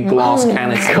swirling in a big glass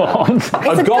canister.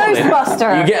 It's a goblin.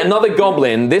 Ghostbuster. You get another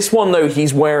goblin. This one though,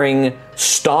 he's wearing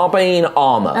Starbane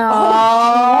armor.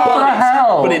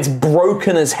 But it's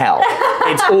broken as hell.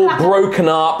 It's all broken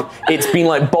up. It's been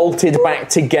like bolted back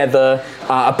together.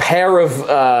 A pair of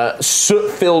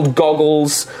soot-filled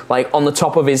goggles like on the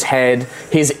top of his head.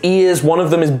 His ears, one of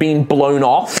them is being blown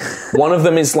off. One of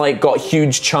them is like got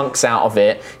huge chunks out of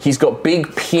it. He's got big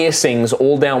piercings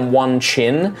all down one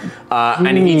chin.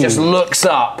 And he just looks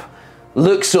up,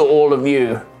 looks at all of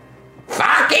you.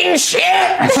 Fucking shit!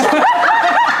 It's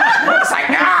like,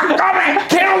 come and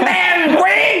kill them,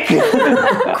 quick!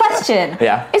 Question.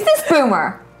 Yeah. Is this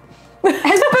Boomer?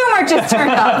 Has Boomer just turned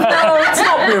up? No, it's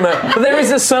not Boomer. But there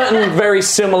is a certain very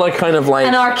similar kind of like...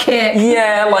 An archaic.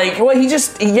 Yeah, like, well, he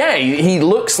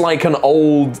looks like an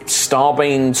old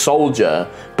Starbane soldier,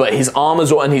 but his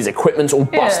armor's all, and his equipment's all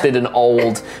busted and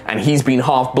old, and he's been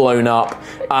half blown up,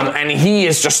 and he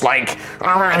is just like,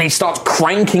 and he starts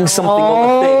cranking something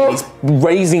on the thing, he's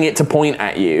raising it to point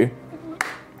at you.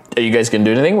 Are you guys going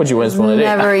to do anything? What do you guys want to do?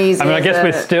 Never easy. I mean, I guess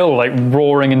we're still like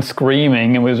roaring and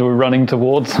screaming, and we're running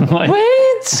towards them. Like,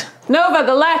 Wait! Nova,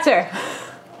 the letter.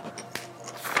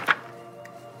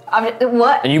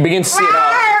 What? And you begin to see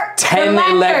about 10,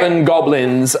 11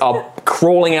 goblins are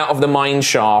crawling out of the mine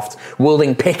shaft,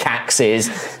 wielding pickaxes.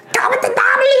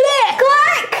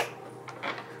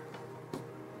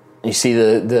 You see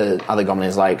the other goblin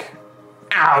is like,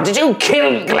 "Oh, did you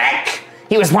kill Gleck?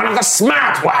 He was one of the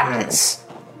smart ones."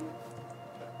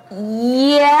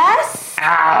 Yes?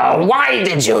 "Oh, why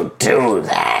did you do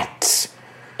that?"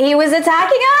 He was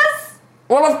attacking us?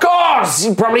 "Well, of course!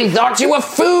 You probably thought you were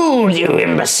food, you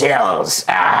imbeciles.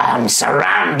 I'm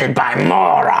surrounded by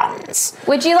morons."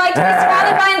 Would you like to be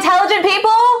surrounded by intelligent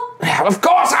people? "Of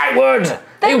course I would!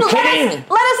 Are you kidding?"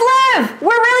 Let us live!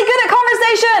 We're really good at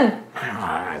conversation!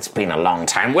 It's been a long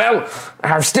time. Well,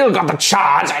 I've still got the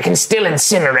charge. I can still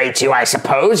incinerate you, I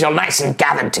suppose. You're nice and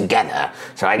gathered together.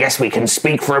 So I guess we can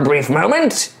speak for a brief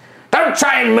moment. Don't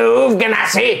try and move,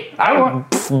 Ganassi. I'll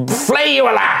flay you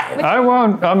alive. I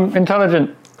won't. I'm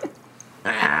intelligent.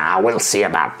 We'll see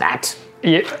about that.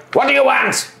 Yeah. What do you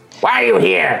want? Why are you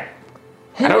here?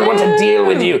 I don't want to deal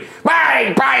with you.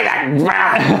 By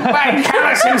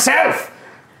Callus himself.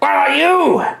 What are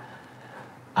you?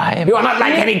 You are not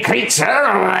like any creature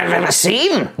I've ever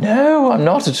seen. No, I'm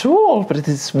not at all, but it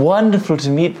is wonderful to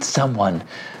meet someone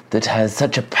that has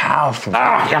such a powerful...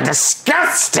 Oh, you're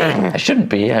disgusting. I shouldn't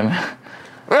be,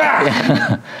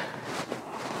 Ugh.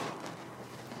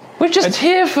 We're just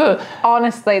here for...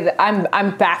 Honestly,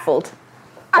 I'm baffled.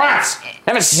 What?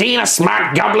 Never seen a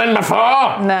smart goblin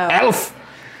before? No. Elf?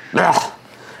 Ugh.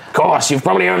 Of course, you've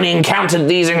probably only encountered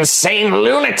these insane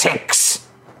lunatics.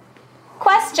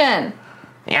 Question.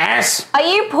 Yes? Are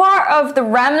you part of the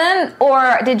Remnant,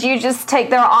 or did you just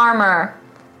take their armor?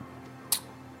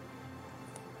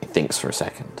 He thinks for a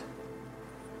second.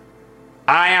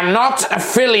 I am not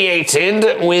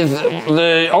affiliated with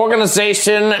the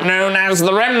organization known as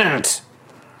the Remnant.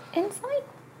 Insight?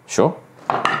 Sure.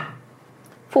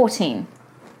 14.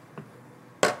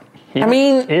 I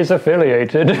mean... Is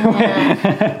affiliated.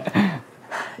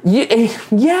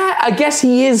 Yeah, I guess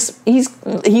he is. He's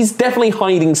definitely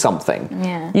hiding something.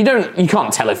 Yeah. You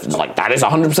can't tell if it's like that is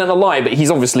 100% a lie, but he's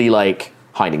obviously like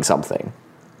hiding something.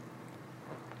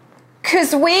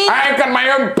 I've got my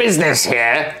own business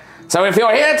here, so if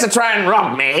you're here to try and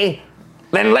rob me,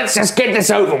 then let's just get this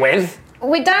over with.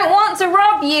 We don't want to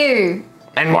rob you.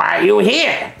 Then why are you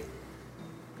here?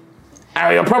 Oh,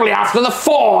 you're probably after the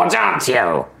forge, aren't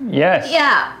you? Yes.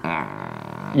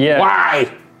 Yeah. Yeah.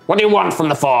 Why? What do you want from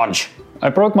the forge? I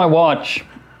broke my watch.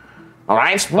 All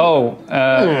right.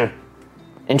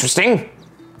 Interesting.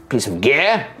 Piece of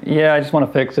gear. Yeah, I just want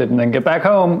to fix it and then get back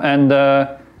home. And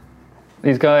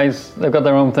these guys, they've got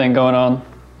their own thing going on.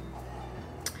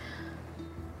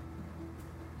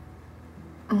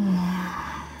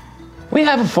 We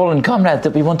have a fallen comrade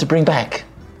that we want to bring back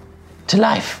to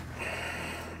life.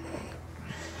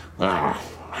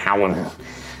 How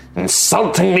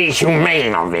insultingly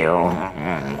humane of you.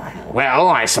 Well,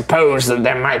 I suppose that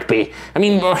there might be... I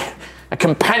mean, a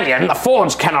companion, the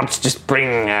forge cannot just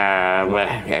bring...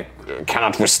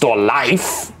 cannot restore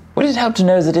life. Would it help to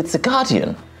know that it's a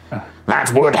guardian?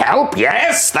 That would help,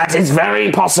 yes. That is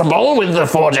very possible with the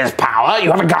forge's power.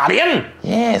 You have a guardian?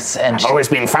 Yes, and I've always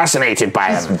been fascinated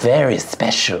by she's them. very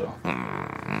special.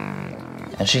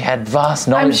 And she had vast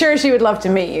knowledge. I'm sure she would love to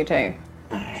meet you too.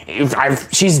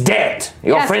 She's dead.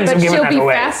 Your friends have given that away. She'll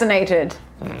be fascinated.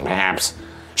 Perhaps.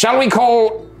 Shall we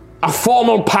call a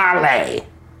formal parley?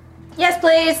 Yes,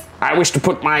 please. I wish to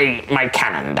put my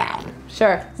cannon down.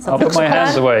 Sure. I'll put my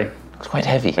hands away. It's quite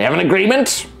heavy. We have an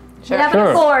agreement? We have an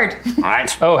accord. All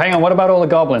right. Oh, hang on. What about all the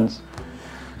goblins?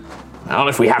 Well,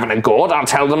 if we have an accord, I'll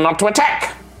tell them not to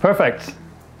attack. Perfect.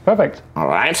 All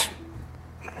right.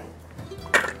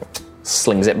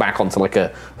 Slings it back onto like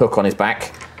a hook on his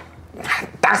back.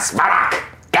 Das Valak!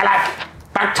 Galak!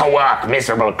 Back to work,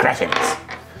 miserable cretins.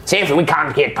 See if we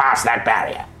can't get past that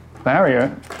barrier.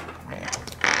 Barrier?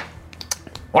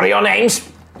 What are your names?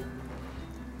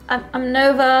 I'm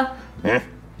Nova.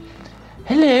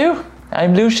 Hello,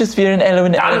 I'm Lucius Viren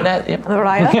Elwin. Yep.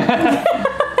 Araya.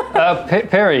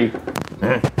 Perry.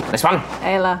 This one?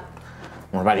 Ayla.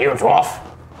 What about you, dwarf?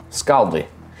 Scaldi.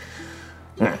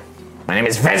 My name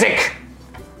is Vezik.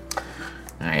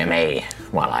 I'm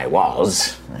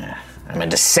a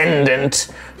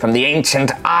descendant from the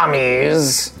ancient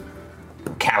armies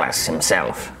of Callus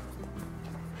himself.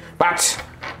 But,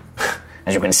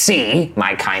 as you can see,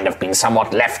 my kind have been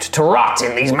somewhat left to rot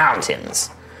in these mountains.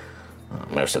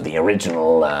 Most of the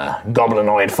original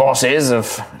goblinoid forces of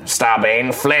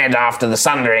Starbane fled after the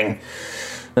Sundering.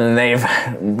 They've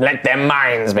let their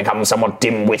minds become somewhat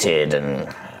dim-witted and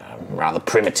rather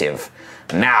primitive.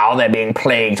 Now they're being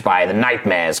plagued by the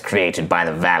nightmares created by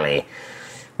the valley.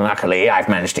 Luckily, I've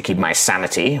managed to keep my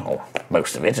sanity, or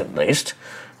most of it at least,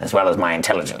 as well as my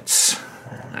intelligence.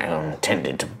 I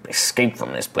intended to escape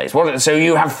from this place. So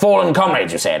you have fallen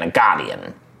comrades, you say, and a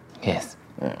guardian? Yes.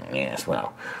 Yes,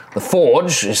 well, the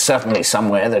forge is certainly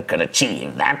somewhere that could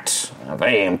achieve that.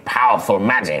 Very powerful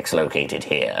magic's located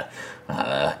here.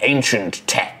 Ancient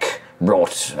tech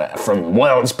brought from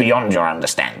worlds beyond your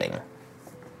understanding.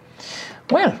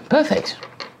 Well, perfect.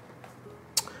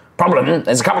 Problem,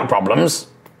 there's a couple of problems.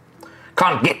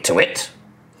 Can't get to it.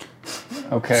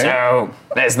 Okay. So,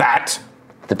 there's that.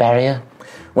 The barrier?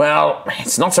 Well,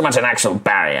 it's not so much an actual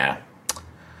barrier.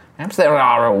 Perhaps there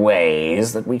are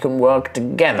ways that we can work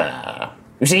together.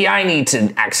 You see, I need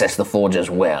to access the forge as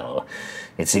well.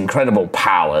 Its incredible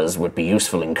powers would be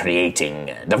useful in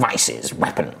creating devices,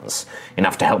 weapons,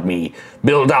 enough to help me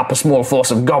build up a small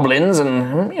force of goblins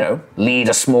and, lead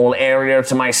a small area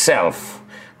to myself,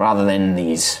 rather than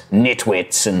these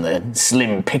nitwits and the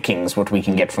slim pickings what we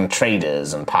can get from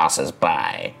traders and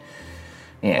passers-by.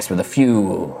 Yes, with a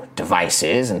few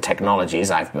devices and technologies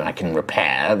I can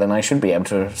repair, then I should be able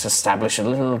to establish a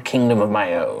little kingdom of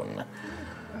my own.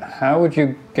 How would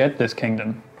you get this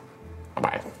kingdom?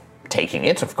 By taking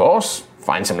it, of course.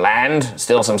 Find some land,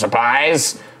 steal some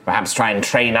supplies, perhaps try and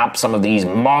train up some of these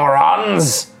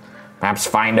morons, perhaps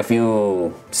find a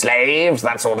few slaves,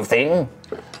 that sort of thing.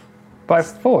 By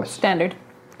force? Standard.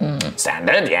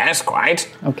 Standard, yes,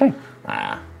 quite. Okay.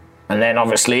 And then,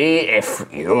 obviously, if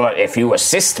you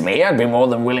assist me, I'd be more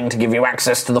than willing to give you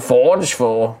access to the forge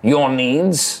for your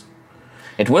needs.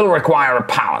 It will require a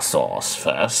power source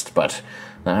first, but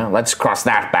let's cross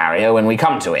that barrier when we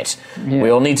come to it. Yeah.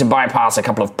 We'll need to bypass a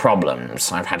couple of problems.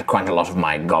 I've had quite a lot of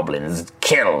my goblins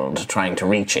killed trying to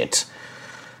reach it.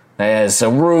 There's a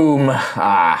room,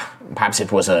 perhaps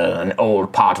it was an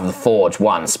old part of the forge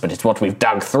once, but it's what we've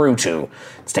dug through to.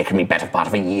 It's taken me better part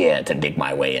of a year to dig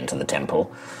my way into the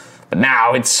temple. But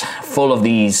now it's full of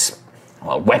these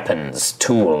weapons,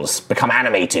 tools, become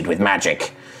animated with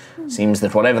magic. Seems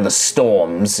that whatever the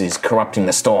storms is corrupting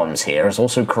the storms here has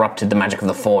also corrupted the magic of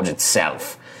the forge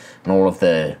itself. And all of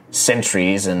the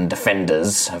sentries and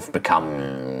defenders have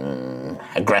become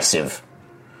aggressive.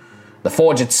 The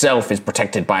forge itself is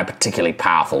protected by a particularly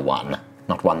powerful one,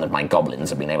 not one that my goblins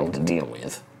have been able to deal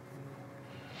with.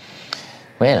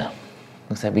 Well,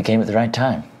 looks like we came at the right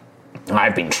time.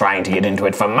 I've been trying to get into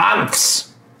it for months.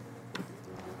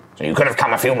 So you could have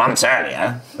come a few months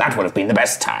earlier. That would have been the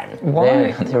best time.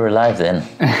 Why? They were alive then.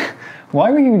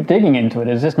 Why were you digging into it?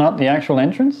 Is this not the actual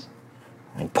entrance?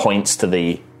 He points to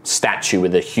the statue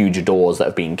with the huge doors that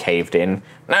have been caved in.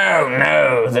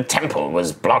 No, the temple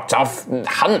was blocked off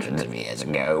hundreds of years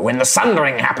ago when the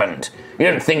Sundering happened. You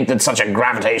don't think that such a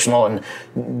gravitational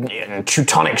and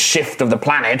Teutonic shift of the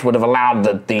planet would have allowed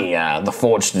the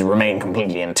forge to remain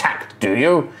completely intact, do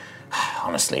you?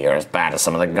 Honestly, you're as bad as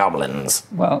some of the goblins.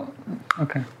 Well,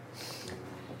 okay.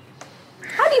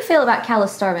 How do you feel about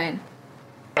Callus Starbane?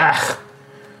 I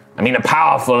mean, a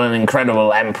powerful and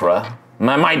incredible emperor.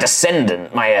 My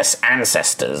descendant, my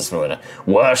ancestors, were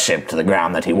worshipped the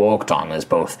ground that he walked on as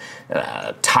both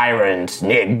a tyrant,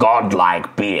 near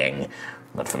godlike being.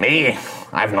 But for me,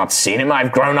 I've not seen him.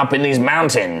 I've grown up in these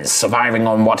mountains, surviving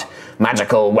on what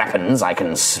magical weapons I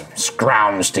can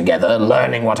scrounge together,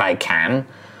 learning what I can.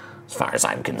 As far as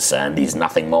I'm concerned, he's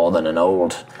nothing more than an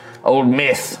old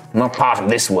myth, not part of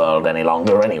this world any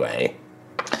longer anyway.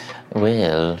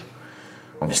 Well,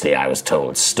 obviously I was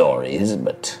told stories,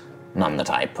 but none that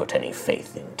I put any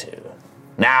faith into.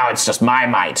 Now it's just my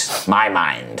might, my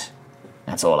mind.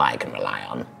 That's all I can rely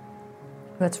on.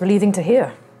 That's relieving to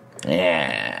hear.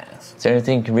 Yes. is there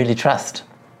anything you can really trust?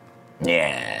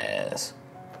 Yes.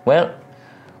 Well,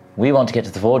 we want to get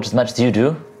to the forge as much as you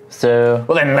do, so...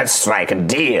 Well then, let's strike a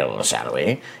deal, shall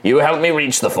we? You help me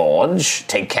reach the forge,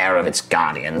 take care of its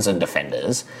guardians and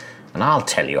defenders, and I'll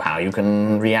tell you how you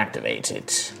can reactivate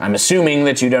it. I'm assuming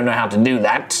that you don't know how to do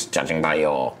that, judging by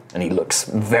your... And he looks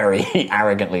very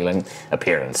arrogantly like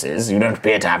appearances. You don't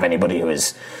appear to have anybody who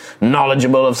is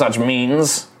knowledgeable of such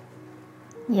means.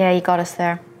 Yeah, you got us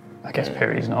there. I guess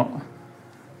Piri's not.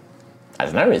 I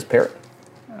don't know, is Piri?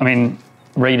 I mean,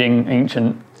 raiding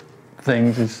ancient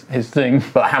things is his thing.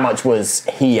 But how much was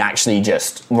he actually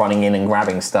just running in and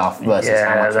grabbing stuff versus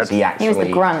how much was he actually... He was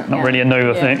the grunt. Not really a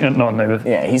Nova thing. Not a Nova.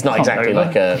 Yeah, he's not exactly Nova.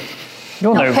 like a...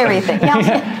 You're Not Nova. Piri thing.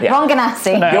 Yeah. Wrong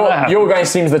Ganassi. Your guy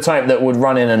seems the type that would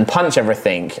run in and punch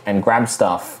everything and grab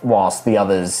stuff, whilst the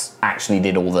others actually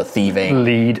did all the thieving,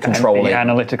 Lead, controlling. and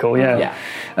analytical, yeah.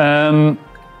 Yeah.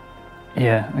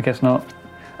 Yeah, I guess not.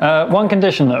 One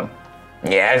condition, though.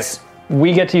 Yes?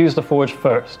 We get to use the forge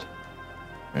first.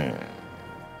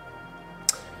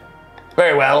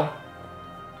 Very well.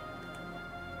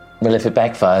 Well, if it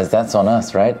backfires, that's on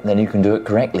us, right? Then you can do it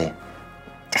correctly.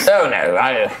 Oh no,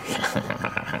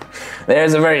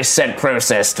 there's a very set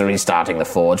process to restarting the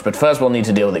forge, but first we'll need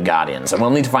to deal with the Guardians, and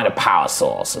we'll need to find a power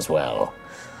source as well.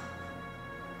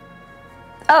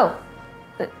 Oh,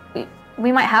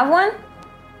 we might have one?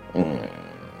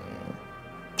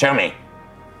 Show me.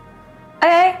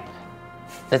 Okay,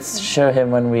 Let's show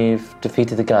him when we've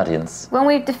defeated the Guardians. when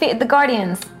we've defeated the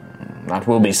Guardians. That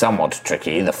will be somewhat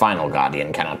tricky. The final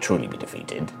Guardian cannot truly be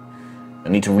defeated. I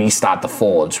need to restart the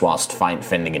forge whilst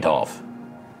fending it off.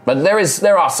 But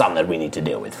there are some that we need to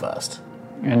deal with first.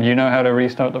 And you know how to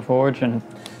restart the forge, and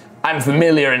I'm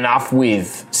familiar enough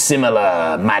with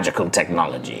similar magical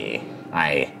technology.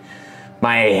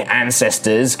 My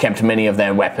ancestors kept many of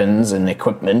their weapons and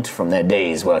equipment from their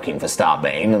days working for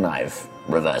Starbane, and I've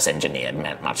reverse engineered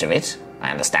much of it. I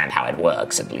understand how it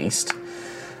works, at least.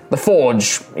 The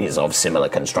forge is of similar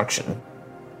construction.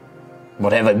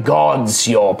 Whatever gods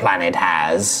your planet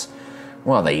has,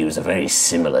 well, they use a very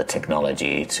similar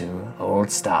technology to old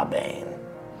Starbane.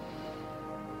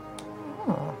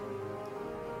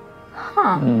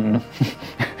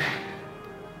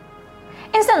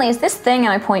 Instantly, is this thing, and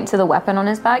I point to the weapon on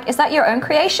his back, is that your own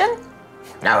creation?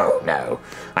 No.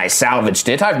 I salvaged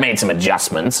it. I've made some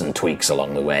adjustments and tweaks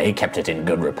along the way, kept it in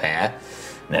good repair.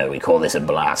 No, we call this a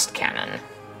blast cannon.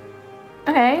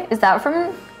 Okay, is that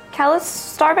from Callus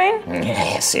Starbane?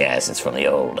 Yes, it's from the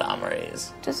old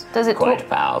armories. Does it Quite talk?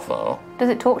 powerful. Does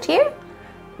it talk to you?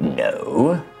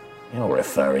 No, you're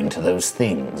referring to those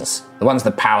things. The ones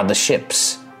that powered the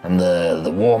ships and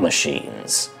the war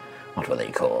machines. What were they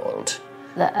called?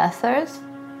 The Ethers?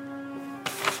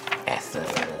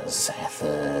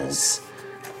 Ethers,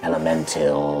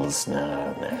 elementals,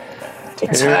 no.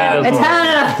 Eterna!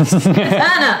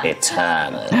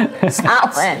 Eternals.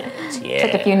 That one. Yes.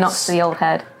 Took a few knocks to the old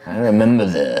head. I remember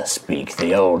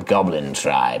the old goblin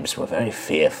tribes were very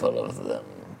fearful of them.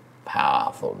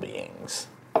 Powerful beings.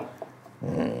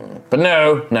 But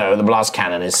no, the blast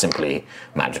cannon is simply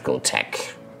magical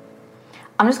tech.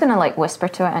 I'm just gonna like whisper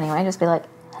to it anyway, just be like,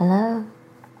 hello.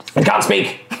 I can't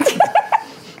speak!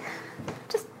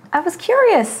 I was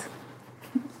curious.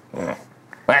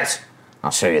 Right,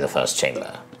 I'll show you the first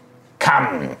chamber.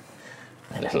 Come,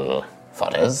 my little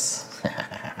fodders.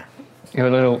 You're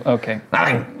a little... Okay.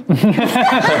 Nothing.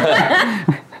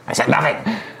 I said nothing.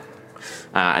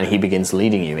 And he begins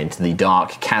leading you into the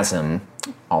dark chasm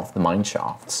of the mine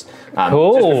shafts.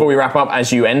 Cool. Just before we wrap up,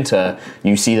 as you enter,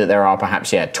 you see that there are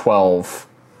perhaps 12,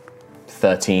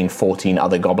 13, 14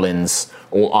 other goblins,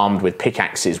 all armed with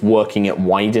pickaxes, working at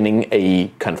widening a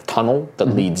kind of tunnel that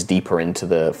leads deeper into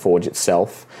the forge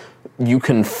itself. You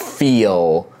can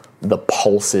feel the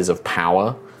pulses of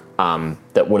power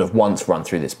that would have once run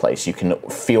through this place. You can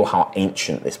feel how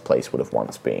ancient this place would have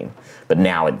once been. But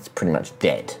now it's pretty much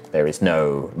dead. There is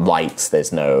no lights,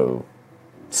 there's no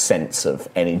sense of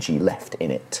energy left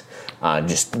in it.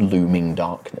 Just looming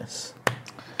darkness.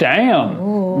 Damn.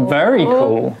 Ooh. Very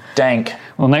cool. Dank.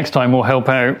 Well, next time we'll help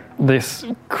out this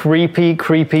creepy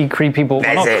ball.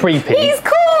 Not creepy. He's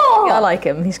cool! I like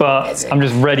him. He's but I'm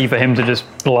just ready for him to just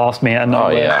blast me out of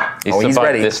nowhere. Oh, yeah. He's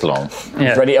ready. This long. Yeah.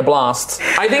 He's ready to blast.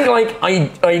 I think,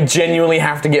 I genuinely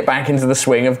have to get back into the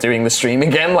swing of doing the stream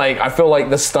again. I feel like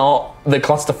the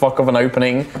clusterfuck of an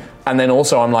opening, and then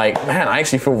also I'm like, man, I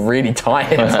actually feel really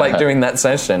tired, doing that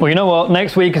session. Well, you know what?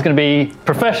 Next week is going to be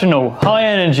professional, high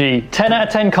energy, 10 out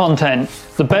of 10 content.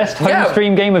 The best home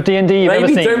stream game of D&D you've ever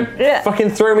seen. Maybe don't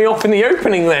fucking throw me off in the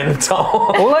opening then,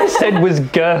 Tom. All I said was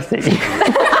girthy.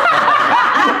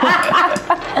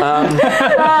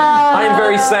 I'm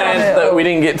very sad that we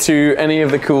didn't get to any of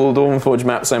the cool Dawnforge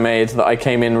maps I made that I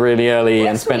came in really early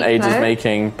and spent ages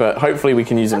making, but hopefully we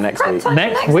can use them next week.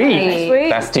 Next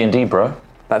week? That's D&D, bro.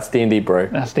 That's D&D, bro.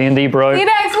 That's D&D, bro. See you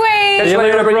next week! See you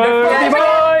later, bro.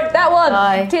 Bye! That one.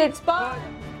 Bye. Kids, bye!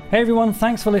 Hey everyone,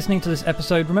 thanks for listening to this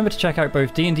episode. Remember to check out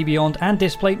both D&D Beyond and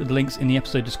Displate with the links in the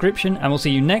episode description, and we'll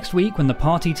see you next week when the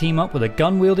party team up with a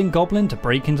gun-wielding goblin to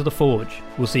break into the forge.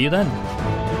 We'll see you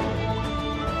then.